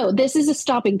 but no, this is a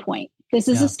stopping point. This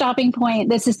is a stopping point.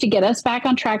 This is to get us back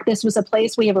on track. This was a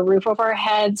place we have a roof over our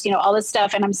heads, you know, all this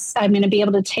stuff. And I'm going to be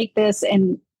able to take this.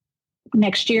 And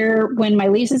next year when my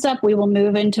lease is up, we will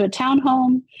move into a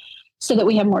townhome so that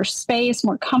we have more space,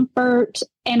 more comfort.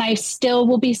 And I still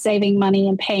will be saving money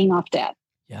and paying off debt.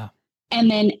 Yeah.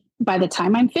 And then by the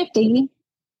time I'm 50,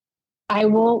 I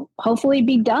will hopefully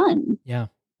be done. Yeah.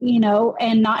 You know,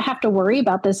 and not have to worry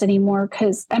about this anymore.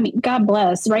 Cause I mean, God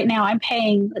bless. Right now I'm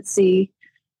paying, let's see,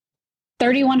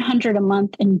 $3,100 a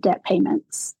month in debt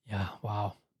payments. Yeah.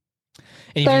 Wow.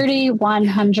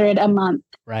 $3,100 a month.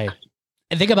 Right.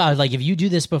 And think about it. Like if you do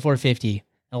this before 50,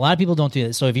 a lot of people don't do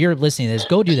this. So if you're listening to this,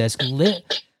 go do this.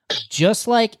 Just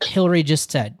like Hillary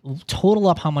just said, total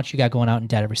up how much you got going out in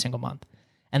debt every single month.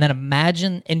 And then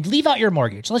imagine and leave out your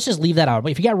mortgage. Let's just leave that out.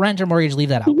 But if you got rent or mortgage, leave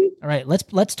that out. All right.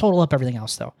 Let's total up everything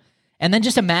else though. And then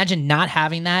just imagine not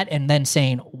having that and then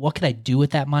saying, what could I do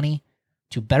with that money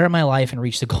to better my life and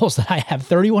reach the goals that I have?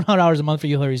 $3,100 a month for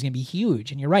you, Hillary, is going to be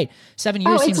huge. And you're right. 7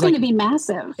 years seems like it's going to be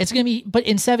massive. It's going to be, but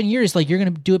in 7 years, like you're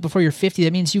going to do it before you're 50.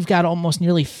 That means you've got almost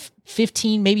nearly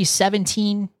 15, maybe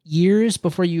 17 years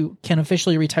before you can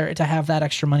officially retire to have that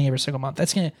extra money every single month.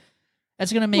 That's going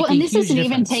to make and this huge isn't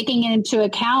difference. even taking into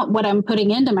account what I'm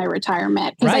putting into my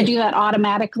retirement because I do that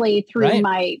automatically through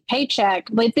my paycheck.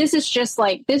 Like this is just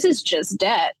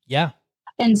debt. Yeah.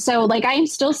 And so like I am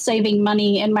still saving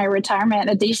money in my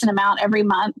retirement, a decent amount every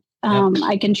month.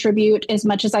 I contribute as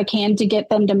much as I can to get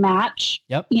them to match,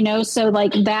 you know, so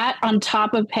like that on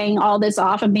top of paying all this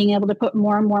off and being able to put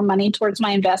more and more money towards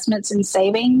my investments and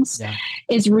savings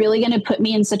is really going to put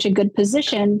me in such a good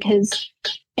position because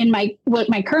what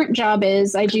my current job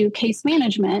is, I do case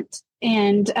management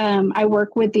and I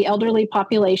work with the elderly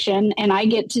population and I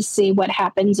get to see what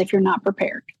happens if you're not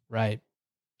prepared. Right.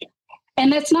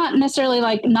 And that's not necessarily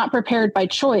like not prepared by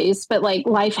choice, but like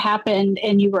life happened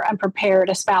and you were unprepared.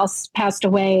 A spouse passed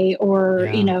away or,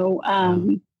 you know,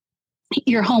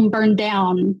 your home burned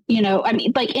down, you know, I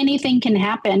mean, like anything can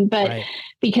happen, but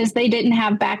because they didn't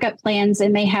have backup plans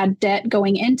and they had debt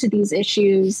going into these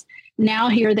issues, now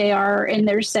here they are in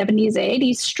their 70s,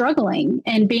 80s, struggling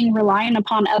and being reliant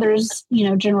upon others, you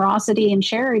know, generosity and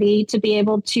charity to be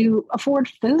able to afford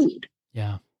food.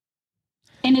 Yeah.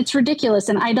 And it's ridiculous.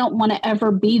 And I don't want to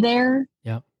ever be there.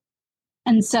 Yep.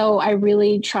 And so I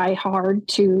really try hard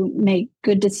to make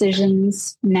good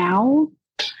decisions now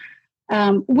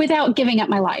without giving up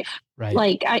my life. Right.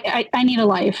 Like I need a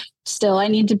life still. I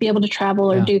need to be able to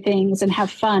travel or do things and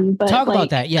have fun. But talk about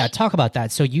that. Yeah. Talk about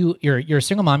that. So you're a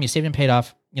single mom, you saved and paid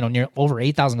off, you know, near over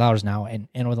 $8,000 now. And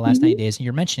over the last 90 days, and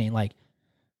you're mentioning like,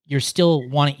 you're still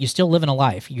living a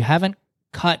life. You haven't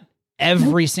cut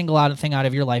every single thing out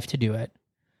of your life to do it.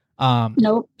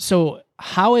 Nope. So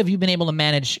how have you been able to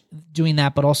manage doing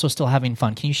that, but also still having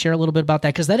fun? Can you share a little bit about that?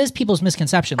 Because that is people's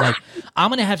misconception. Like, I'm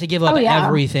going to have to give up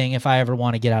everything if I ever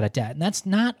want to get out of debt. And that's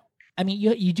not, I mean,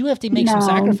 you do have to make some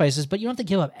sacrifices, but you don't have to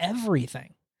give up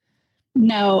everything.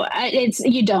 No,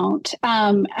 you don't.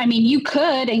 I mean, you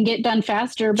could and get done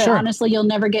faster, but honestly, you'll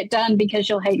never get done because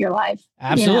you'll hate your life.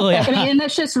 Absolutely. I mean, and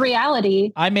that's just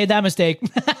reality. I made that mistake.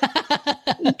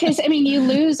 Because, I mean, you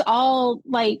lose all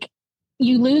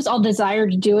desire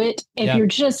to do it if you're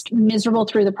just miserable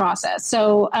through the process.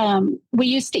 So we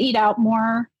used to eat out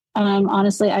more.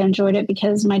 Honestly, I enjoyed it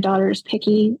because my daughter is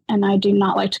picky and I do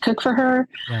not like to cook for her.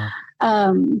 Yeah.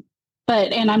 And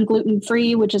I'm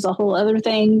gluten-free, which is a whole other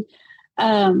thing.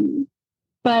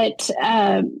 But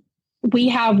we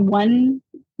have one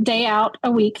day out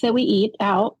a week that we eat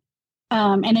out.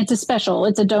 And it's a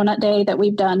donut day that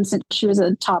we've done since she was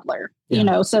a toddler,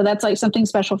 so that's like something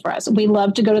special for us. We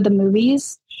love to go to the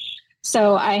movies.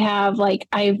 So I've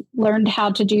learned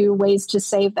how to do ways to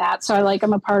save that. So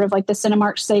I'm a part of like the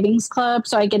Cinemark Savings Club.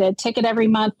 So I get a ticket every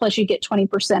month, plus you get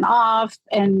 20% off.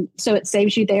 And so it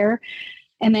saves you there.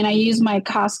 And then I use my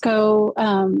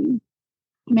Costco,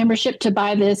 membership to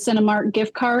buy the Cinemark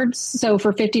gift cards. So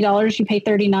for $50, you pay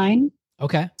 $39.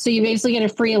 Okay. So you basically get a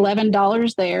free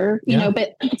 $11 there, you know,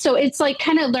 but so it's like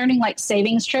kind of learning like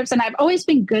savings trips. And I've always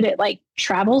been good at like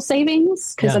travel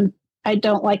savings because I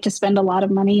don't like to spend a lot of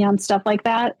money on stuff like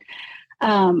that.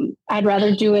 I'd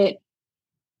rather do it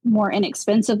more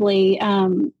inexpensively.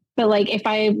 But like if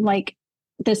I like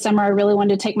this summer, I really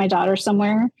wanted to take my daughter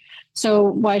somewhere. So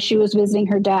while she was visiting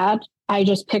her dad, I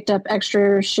just picked up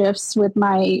extra shifts with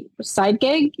my side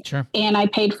gig, and I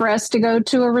paid for us to go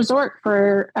to a resort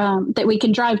for that we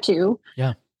can drive to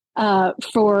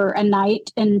for a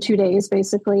night and 2 days,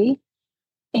 basically.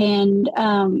 And,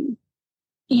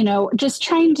 just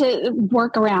trying to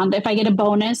work around. If I get a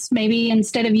bonus, maybe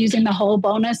instead of using the whole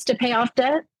bonus to pay off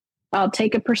debt, I'll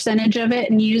take a percentage of it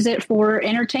and use it for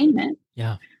entertainment.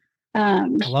 Yeah. I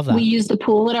love that. We use the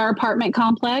pool at our apartment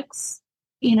complex.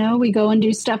 We go and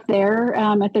do stuff there.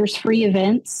 If there's free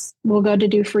events, we'll go to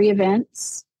do free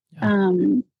events. Yeah.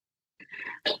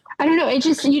 I don't know. It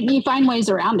just, you find ways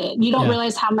around it. You don't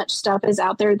realize how much stuff is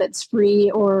out there that's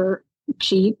free or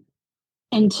cheap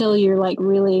until you're like,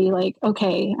 really like,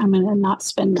 okay, I'm going to not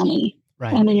spend money.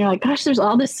 Right. And then you're like, gosh, there's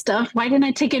all this stuff. Why didn't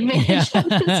I take advantage of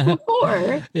this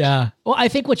before? Yeah. Well, I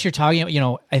think what you're talking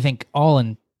about, I think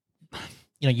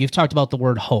you've talked about the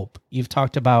word hope. You've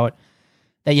talked about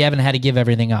that you haven't had to give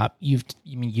everything up. You've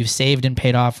saved and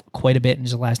paid off quite a bit in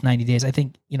the last 90 days. I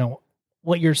think,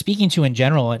 what you're speaking to in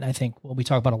general, and I think what we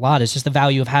talk about a lot is just the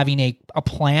value of having a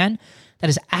plan that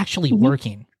is actually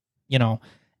working,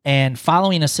 and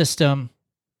following a system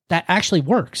that actually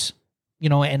works,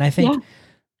 and I think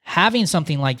having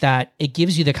something like that, it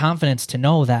gives you the confidence to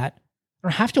know that I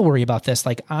don't have to worry about this.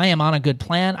 Like, I am on a good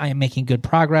plan. I am making good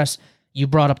progress. You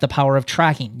brought up the power of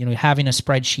tracking, having a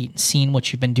spreadsheet and seeing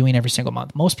what you've been doing every single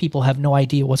month. Most people have no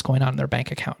idea what's going on in their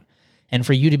bank account. And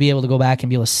for you to be able to go back and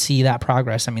be able to see that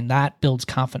progress, I mean, that builds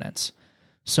confidence.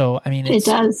 So, I mean, it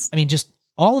does. I mean, just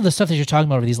all of the stuff that you're talking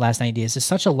about over these last 90 days is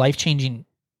such a life-changing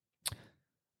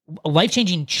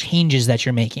changes that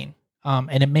you're making.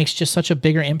 And it makes just such a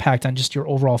bigger impact on just your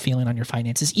overall feeling on your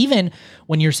finances. Even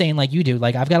when you're saying like you do,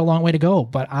 like, I've got a long way to go,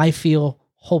 but I feel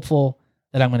hopeful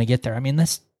that I'm going to get there. I mean,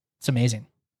 it's amazing.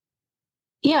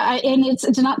 Yeah. And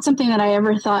it's not something that I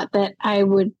ever thought that I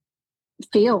would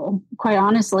feel, quite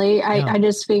honestly. I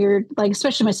just figured, like,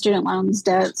 especially my student loans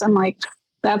debts, I'm like,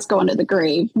 that's going to the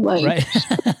grave. Like, right.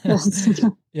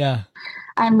 Yeah.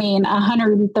 I mean,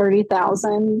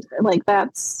 130,000, like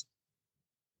that's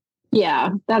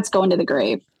going to the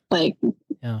grave. Like,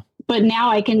 yeah. But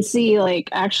now I can see, like,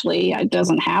 actually it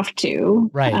doesn't have to.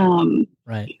 Right.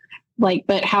 Right. Like,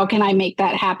 but how can I make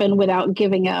that happen without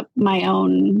giving up my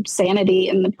own sanity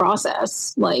in the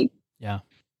process? Like,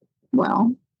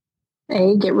 well,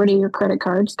 get rid of your credit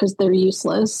cards because they're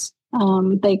useless.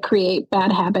 They create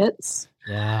bad habits.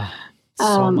 Yeah.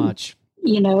 So much.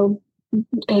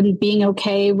 And being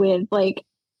okay with, like,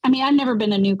 I mean, I've never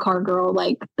been a new car girl.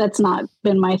 Like, that's not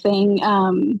been my thing.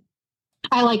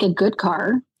 I like a good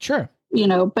car. Sure.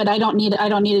 But I don't need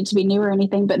it to be new or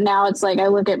anything. But now it's like, I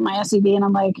look at my SUV and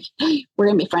I'm like, hey, we're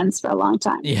going to be friends for a long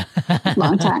time. Yeah.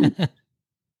 Long time.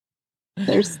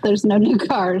 There's no new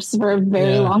cars for a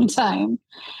very long time.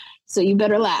 So you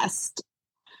better last.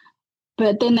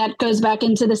 But then that goes back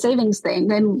into the savings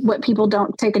thing. And what people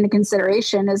don't take into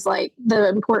consideration is, like, the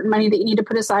important money that you need to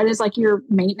put aside is like your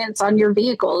maintenance on your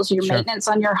vehicles, your maintenance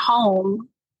on your home,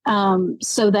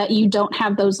 so that you don't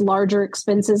have those larger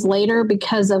expenses later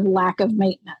because of lack of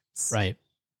maintenance. Right.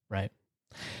 Right.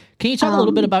 Can you talk a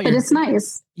little bit about but it's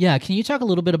nice. Yeah. Can you talk a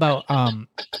little bit about,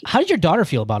 how did your daughter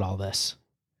feel about all this?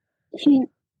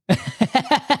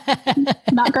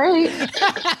 Not great.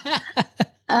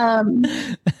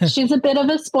 She's a bit of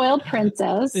a spoiled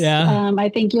princess. Yeah. I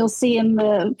think you'll see in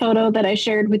the photo that I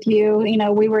shared with you,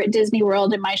 we were at Disney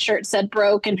World and my shirt said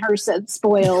broke and hers said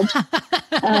spoiled.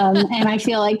 And I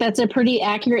feel like that's a pretty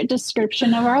accurate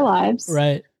description of our lives.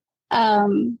 Right.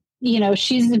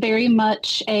 She's very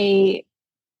much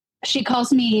she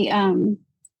calls me,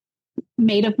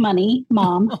 made of money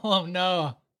mom. Oh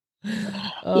no.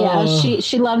 Yeah.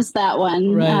 She loves that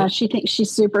one. Right. She thinks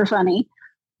she's super funny.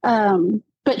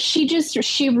 But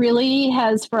she really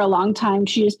has for a long time,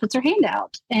 she just puts her hand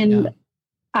out. And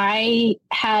I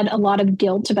had a lot of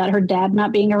guilt about her dad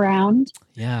not being around.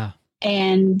 Yeah.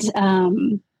 And,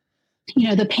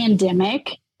 the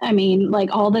pandemic, like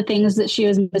all the things that she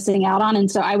was missing out on.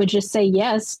 And so I would just say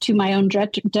yes to my own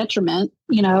detriment,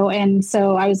 and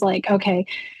so I was like, okay.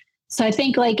 So I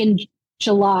think like in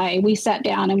July, we sat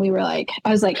down and I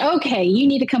was like, okay, you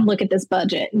need to come look at this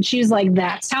budget. And she was like,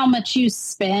 that's how much you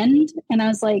spend. And I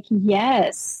was like,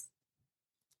 yes.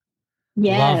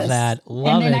 Love that.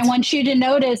 Love and then it. I want you to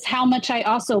notice how much I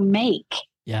also make.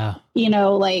 Yeah. And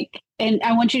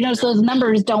I want you to notice those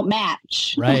numbers don't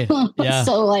match. Right. Yeah.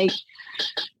 So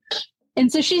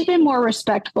and so she's been more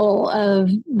respectful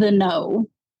of the no.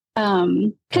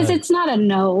 Because it's not a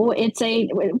no, it's a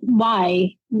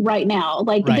why right now.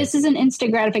 This is an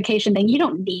instant gratification thing. You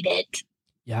don't need it.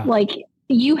 Yeah.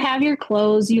 You have your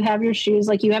clothes, you have your shoes,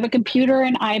 you have a computer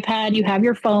and iPad, you have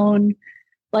your phone.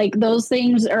 Those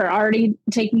things are already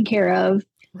taken care of.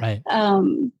 Right.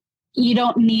 You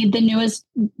don't need the newest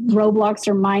Roblox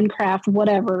or Minecraft,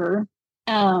 whatever.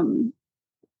 Now,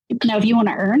 if you want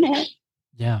to earn it,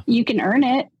 you can earn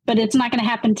it, but it's not going to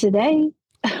happen today.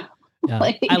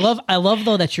 Yeah. I love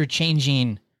though that you're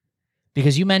changing,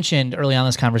 because you mentioned early on in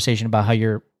this conversation about how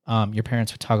your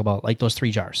parents would talk about those 3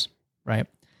 jars, right?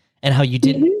 And how you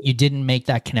didn't make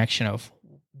that connection of,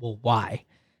 well, why?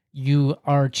 You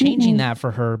are changing that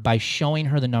for her by showing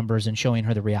her the numbers and showing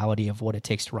her the reality of what it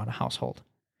takes to run a household.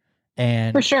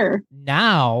 And for sure,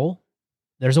 now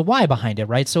there's a why behind it,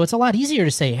 right? So it's a lot easier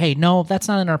to say, hey, no, that's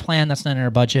not in our plan. That's not in our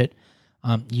budget.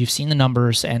 You've seen the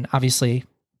numbers, and obviously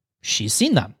she's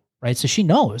seen them. Right. So she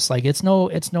knows, there's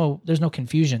no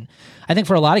confusion. I think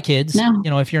for a lot of kids,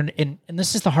 if you're in, and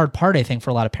this is the hard part, I think for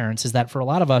a lot of parents, is that for a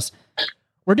lot of us,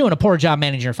 we're doing a poor job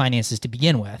managing our finances to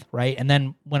begin with. Right. And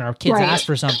then when our kids ask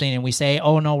for something and we say,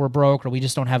 oh no, we're broke, or we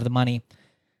just don't have the money,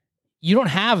 you don't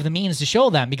have the means to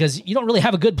show them because you don't really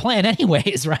have a good plan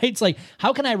anyways. Right. It's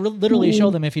how can I literally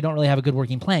show them if you don't really have a good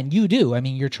working plan? You do.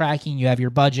 You're tracking, you have your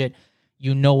budget,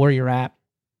 you know where you're at.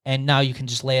 And now you can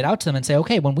just lay it out to them and say,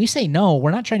 okay, when we say no,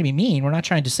 we're not trying to be mean. We're not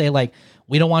trying to say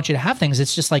we don't want you to have things.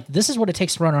 It's just this is what it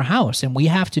takes to run our house. And we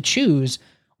have to choose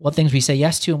what things we say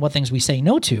yes to and what things we say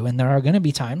no to. And there are going to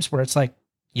be times where it's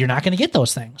you're not going to get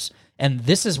those things. And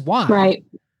this is why. Right.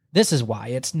 This is why.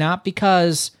 It's not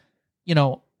because, we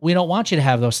don't want you to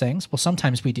have those things. Well,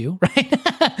 sometimes we do, right?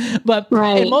 But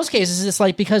in most cases,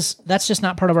 it's because that's just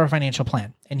not part of our financial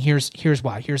plan. And here's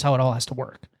why. Here's how it all has to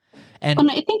work.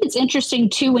 And I think it's interesting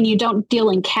too, when you don't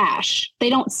deal in cash, they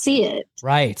don't see it.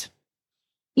 Right.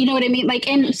 You know what I mean?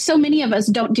 And so many of us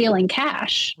don't deal in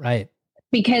cash. Right.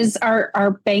 Because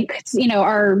our bank,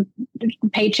 our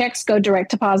paychecks go direct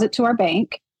deposit to our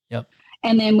bank. Yep.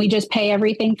 And then we just pay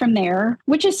everything from there,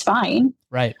 which is fine.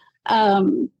 Right. But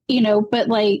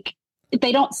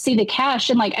they don't see the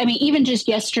cash. And even just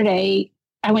yesterday,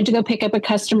 I went to go pick up a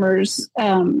customer's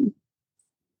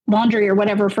laundry or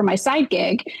whatever for my side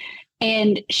gig.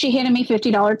 And she handed me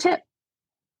 $50 tip.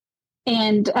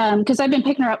 And because I've been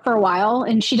picking her up for a while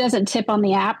and she doesn't tip on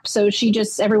the app. So she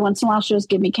just, every once in a while, she'll just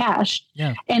give me cash.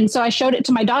 Yeah. And so I showed it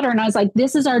to my daughter and I was like,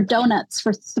 this is our donuts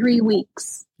for 3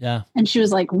 weeks. Yeah. And she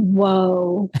was like,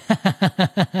 whoa.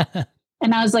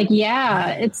 And I was like,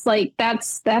 yeah, it's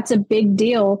that's a big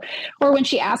deal. Or when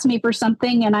she asked me for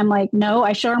something and I'm like, no,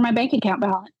 I show her my bank account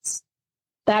balance.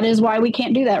 That is why we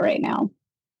can't do that right now.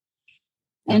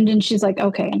 And then she's like,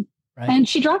 okay. Right. And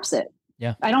she drops it.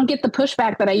 Yeah. I don't get the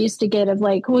pushback that I used to get of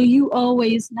well, you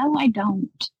always, no, I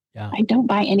don't. Yeah. I don't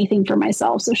buy anything for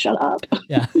myself. So shut up.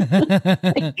 Yeah.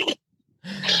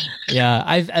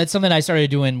 Yeah. It's something I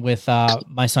started doing with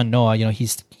my son, Noah.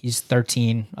 He's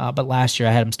 13. But last year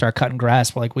I had him start cutting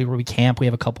grass. We camp. We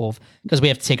have a couple of, because we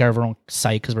have to take care of our own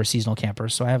site because we're seasonal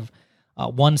campers. So I have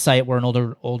one site where an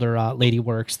older lady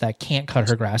works that can't cut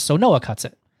her grass. So Noah cuts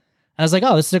it. And I was like,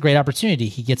 oh, this is a great opportunity.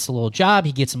 He gets a little job.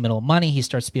 He gets a little money. He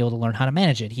starts to be able to learn how to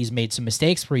manage it. He's made some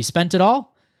mistakes where he spent it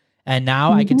all. And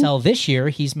now I can tell this year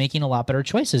he's making a lot better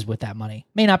choices with that money.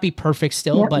 May not be perfect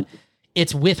still, but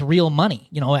it's with real money,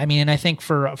 I mean, and I think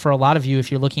for a lot of you,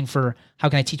 if you're looking for how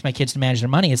can I teach my kids to manage their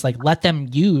money, it's like, let them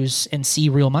use and see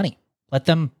real money. Let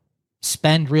them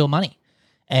spend real money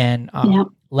and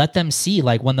let them see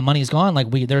like when the money's gone, like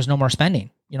there's no more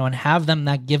spending, and have them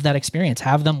give that experience,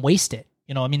 have them waste it.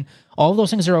 I mean, all of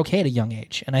those things are okay at a young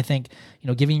age. And I think,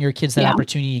 giving your kids that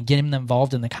opportunity and getting them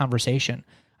involved in the conversation,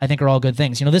 I think are all good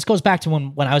things. This goes back to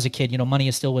when I was a kid, money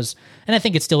still was, and I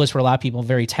think it still is for a lot of people,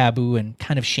 very taboo and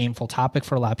kind of shameful topic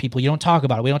for a lot of people. You don't talk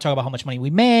about it. We don't talk about how much money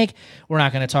we make. We're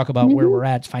not going to talk about where we're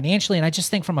at financially. And I just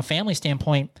think from a family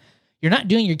standpoint, you're not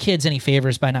doing your kids any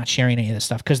favors by not sharing any of this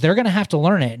stuff, because they're going to have to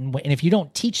learn it. And if you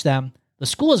don't teach them, the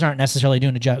schools aren't necessarily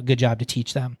doing a good job to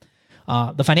teach them.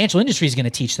 The financial industry is going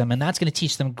to teach them, and that's going to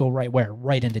teach them go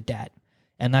right into debt.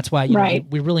 And that's why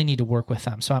we really need to work with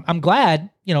them. So I'm glad,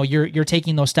 you're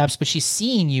taking those steps, but she's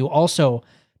seeing you also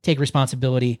take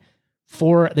responsibility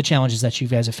for the challenges that you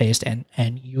guys have faced,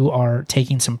 and you are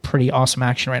taking some pretty awesome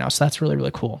action right now. So that's really,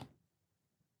 really cool.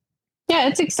 Yeah,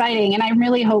 it's exciting. And I'm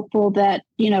really hopeful that,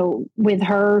 with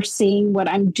her seeing what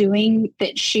I'm doing,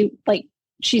 that she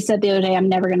said the other day, I'm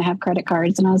never going to have credit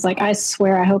cards. And I was like, I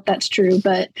swear, I hope that's true.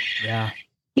 But yeah.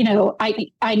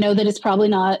 I know that it's probably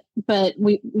not, but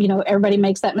everybody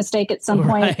makes that mistake at some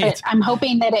point. But I'm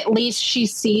hoping that at least she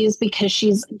sees, because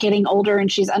she's getting older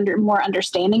and she's more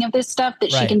understanding of this stuff,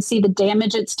 that she can see the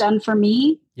damage it's done for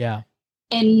me. Yeah.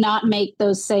 And not make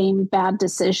those same bad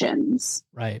decisions.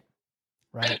 Right.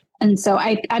 And so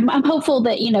I'm hopeful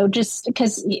that, just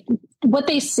because what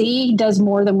they see does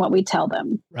more than what we tell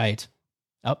them. Right.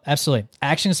 Oh, absolutely.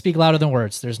 Actions speak louder than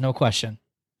words. There's no question.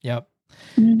 Yep.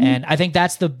 And I think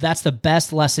that's the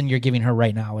best lesson you're giving her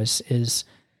right now is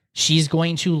she's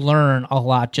going to learn a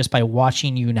lot just by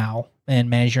watching you now and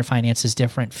manage your finances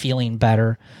different, feeling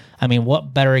better. I mean,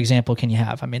 what better example can you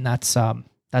have? I mean, that's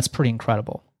pretty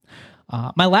incredible.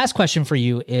 My last question for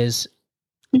you is,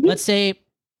 let's say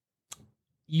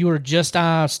you were just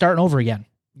starting over again.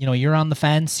 You're on the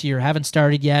fence, you haven't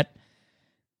started yet.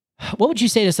 What would you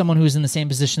say to someone who's in the same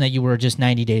position that you were just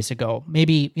 90 days ago?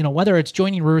 Maybe, whether it's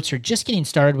joining Roots or just getting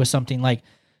started with something, like,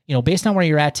 based on where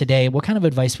you're at today, what kind of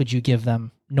advice would you give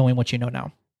them knowing what you know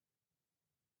now?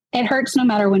 It hurts no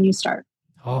matter when you start.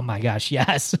 Oh my gosh,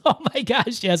 yes. Oh my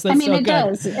gosh, yes. That's I mean, so it good.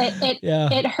 does.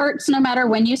 It hurts no matter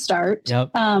when you start.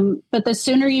 Yep. But the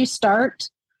sooner you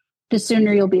start, the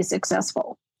sooner you'll be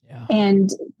successful. Yeah. And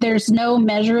there's no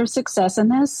measure of success in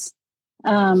this.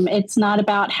 It's not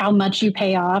about how much you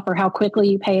pay off or how quickly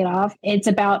you pay it off. It's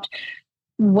about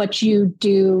what you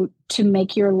do to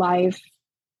make your life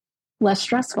less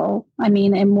stressful. I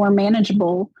mean, and more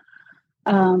manageable.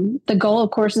 The goal,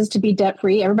 of course, is to be debt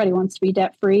free. Everybody wants to be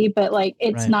debt free, but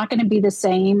it's not going to be the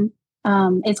same.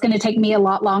 It's going to take me a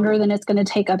lot longer than it's going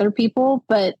to take other people,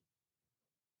 but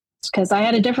it's because I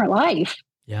had a different life.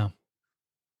 Yeah.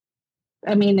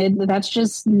 I mean, that's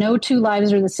just, no two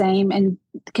lives are the same, and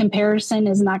comparison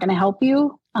is not going to help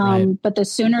you. But the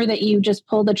sooner that you just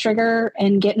pull the trigger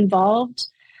and get involved,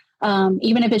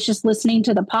 even if it's just listening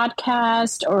to the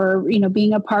podcast or,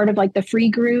 being a part of like the free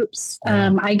groups,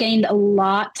 I gained a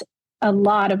lot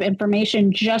of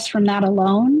information just from that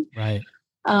alone. Right.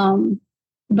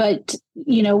 But,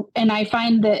 and I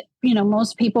find that,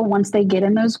 most people, once they get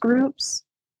in those groups,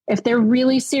 if they're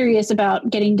really serious about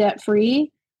getting debt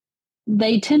free,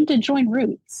 they tend to join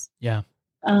Roots. Yeah.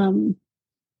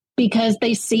 Because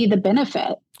they see the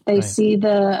benefit. They see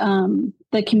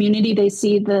the community. They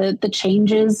see the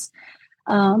changes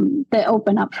that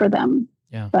open up for them.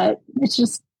 Yeah. But it's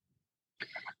just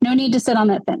no need to sit on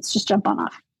that fence. Just jump on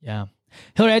off. Yeah.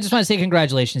 Hillary, I just want to say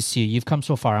congratulations to you. You've come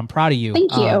so far. I'm proud of you.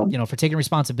 Thank you. For taking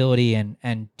responsibility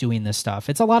and doing this stuff.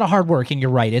 It's a lot of hard work, and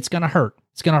you're right. It's going to hurt.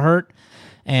 It's going to hurt.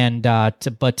 And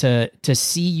to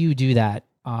see you do that,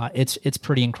 it's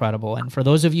pretty incredible. And for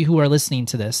those of you who are listening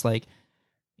to this,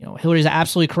 Hillary's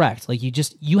absolutely correct.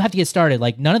 You have to get started.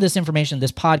 None of this information,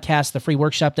 this podcast, the free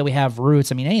workshop that we have,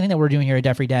 Roots, I mean, anything that we're doing here at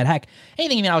Debt Free Dad, heck,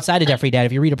 anything even outside of Debt Free Dad,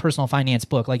 if you read a personal finance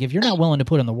book, if you're not willing to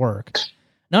put in the work,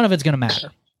 none of it's going to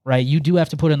matter, right? You do have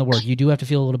to put in the work. You do have to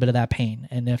feel a little bit of that pain.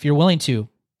 And if you're willing to,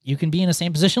 you can be in the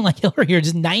same position like Hillary here,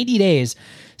 just 90 days,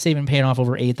 saving and paying off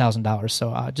over $8,000.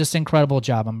 So just incredible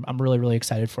job. I'm really, really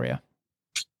excited for you.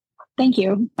 Thank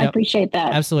you. I appreciate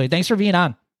that. Absolutely. Thanks for being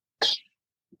on.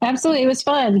 Absolutely. It was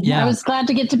fun. Yeah. I was glad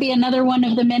to get to be another one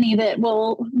of the many that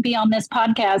will be on this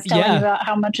podcast telling about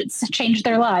how much it's changed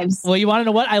their lives. Well, you want to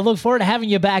know what? I look forward to having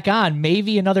you back on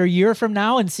maybe another year from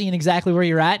now and seeing exactly where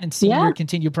you're at and seeing your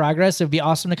continued progress. It'd be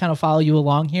awesome to kind of follow you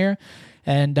along here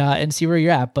and see where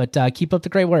you're at, but keep up the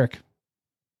great work.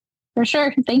 For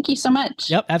sure. Thank you so much.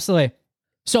 Yep, absolutely.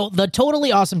 So the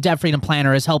Totally Awesome Debt Freedom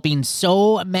Planner is helping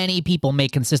so many people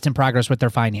make consistent progress with their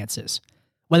finances.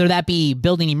 Whether that be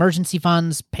building emergency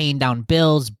funds, paying down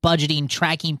bills, budgeting,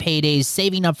 tracking paydays,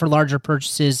 saving up for larger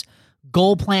purchases,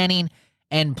 goal planning,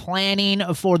 and planning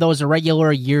for those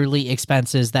irregular yearly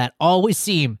expenses that always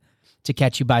seem to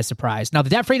catch you by surprise. Now, the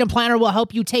Debt Freedom Planner will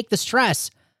help you take the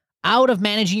stress out of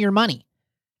managing your money.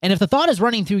 And if the thought is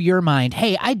running through your mind,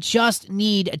 hey, I just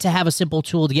need to have a simple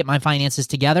tool to get my finances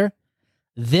together,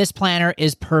 this planner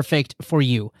is perfect for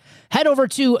you. Head over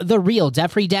to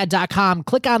therealdebtfreedad.com,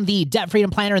 click on the Debt Freedom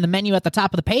Planner in the menu at the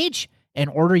top of the page, and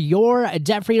order your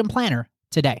Debt Freedom Planner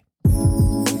today.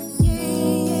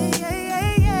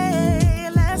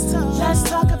 Let's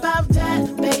talk about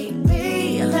that,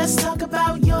 baby. Let's talk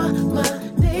about your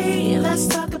money. Let's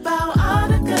talk about all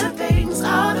the good things,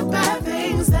 all the bad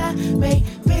things that may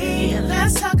be.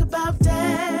 Let's talk about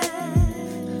that.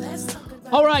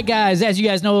 All right, guys, as you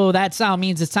guys know, that sound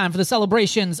means it's time for the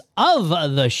celebrations of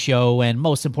the show. And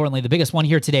most importantly, the biggest one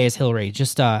here today is Hillary.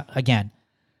 Just, again,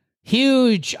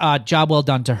 huge job well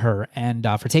done to her and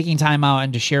for taking time out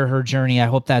and to share her journey. I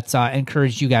hope that's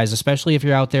encouraged you guys, especially if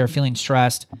you're out there feeling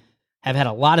stressed, have had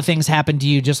a lot of things happen to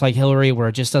you, just like Hillary, where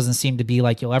it just doesn't seem to be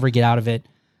like you'll ever get out of it.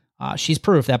 She's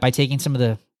proof that by taking some of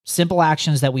the simple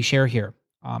actions that we share here,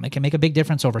 it can make a big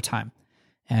difference over time.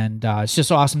 And it's just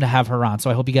so awesome to have her on. So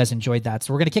I hope you guys enjoyed that.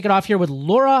 So we're going to kick it off here with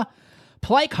Laura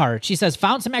Pleikhart. She says,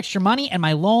 found some extra money and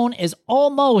my loan is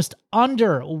almost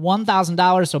under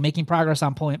 $1,000. So making progress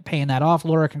on paying that off.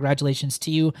 Laura, congratulations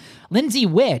to you. Lindsay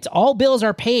Witt, all bills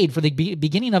are paid for the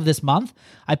beginning of this month.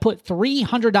 I put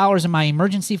 $300 in my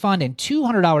emergency fund and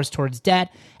 $200 towards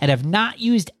debt and have not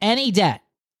used any debt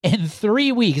in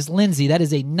 3 weeks. Lindsay, that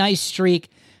is a nice streak.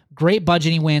 Great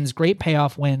budgeting wins, great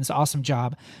payoff wins. Awesome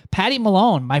job. Patty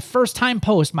Malone, my first time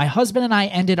post. My husband and I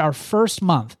ended our first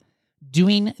month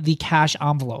doing the cash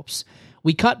envelopes.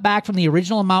 We cut back from the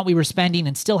original amount we were spending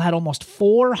and still had almost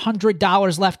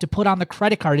 $400 left to put on the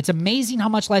credit card. It's amazing how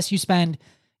much less you spend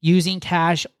using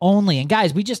cash only. And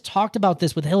guys, we just talked about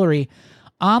this with Hillary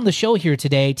on the show here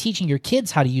today, teaching your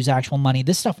kids how to use actual money.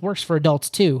 This stuff works for adults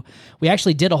too. We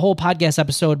actually did a whole podcast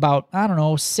episode about,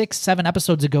 6-7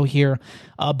 episodes ago here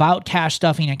about cash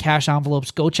stuffing and cash envelopes.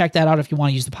 Go check that out if you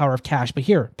want to use the power of cash. But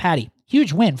here, Patty,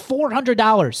 huge win,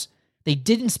 $400 they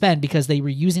didn't spend because they were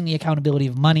using the accountability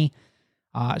of money.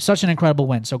 Such an incredible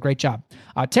win. So great job.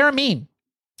 Tara Mean,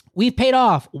 we've paid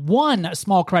off one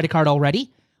small credit card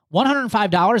already,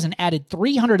 $105, and added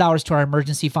 $300 to our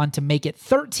emergency fund to make it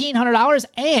 $1,300.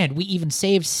 And we even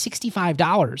saved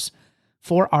 $65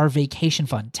 for our vacation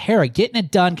fund. Tara, getting it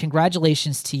done.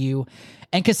 Congratulations to you.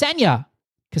 And Ksenia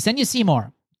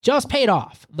Seymour, just paid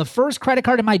off the first credit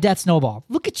card in my debt snowball.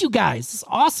 Look at you guys. This is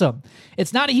awesome.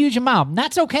 It's not a huge amount, and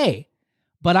that's okay.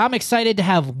 But I'm excited to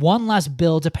have one less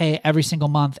bill to pay every single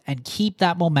month and keep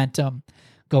that momentum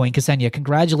going. Ksenia,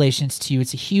 congratulations to you.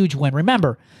 It's a huge win.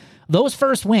 Remember, those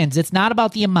first wins, it's not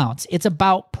about the amounts. It's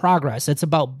about progress. It's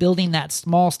about building that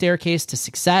small staircase to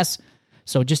success.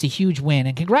 So just a huge win.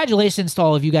 And congratulations to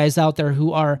all of you guys out there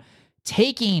who are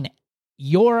taking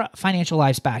your financial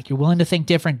lives back. You're willing to think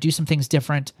different, do some things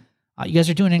different. You guys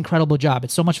are doing an incredible job.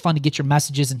 It's so much fun to get your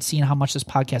messages and seeing how much this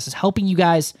podcast is helping you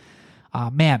guys.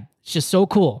 Man, it's just so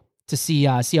cool to see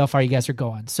how far you guys are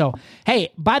going. So,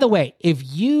 hey, by the way, if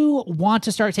you want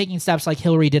to start taking steps like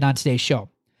Hillary did on today's show,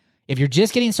 if you're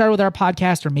just getting started with our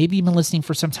podcast, or maybe you've been listening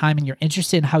for some time and you're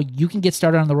interested in how you can get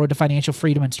started on the road to financial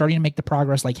freedom and starting to make the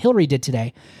progress like Hillary did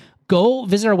today, go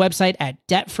visit our website at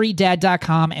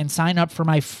debtfreedad.com and sign up for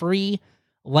my free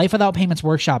Life Without Payments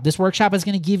workshop. This workshop is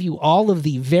going to give you all of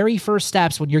the very first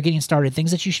steps when you're getting started,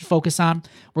 things that you should focus on.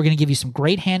 We're going to give you some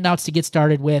great handouts to get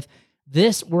started with.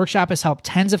 This workshop has helped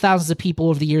tens of thousands of people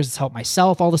over the years. It's helped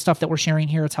myself, all the stuff that we're sharing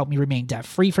here. It's helped me remain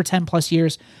debt-free for 10 plus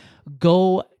years.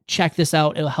 Go check this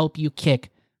out. It'll help you kick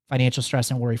financial stress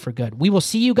and worry for good. We will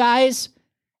see you guys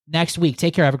next week.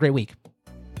 Take care. Have a great week.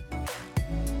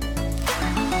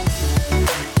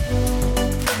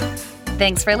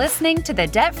 Thanks for listening to the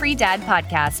Debt Free Dad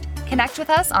podcast. Connect with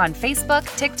us on Facebook,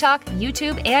 TikTok,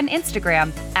 YouTube, and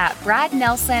Instagram at Brad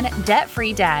Nelson Debt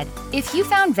Free Dad. If you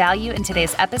found value in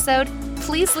today's episode,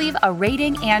 please leave a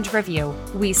rating and review.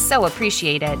 We so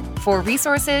appreciate it. For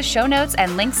resources, show notes,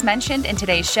 and links mentioned in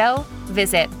today's show,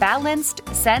 visit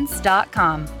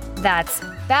balancedsense.com. That's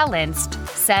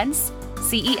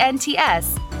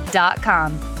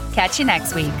balancedsense.com. Catch you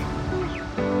next week.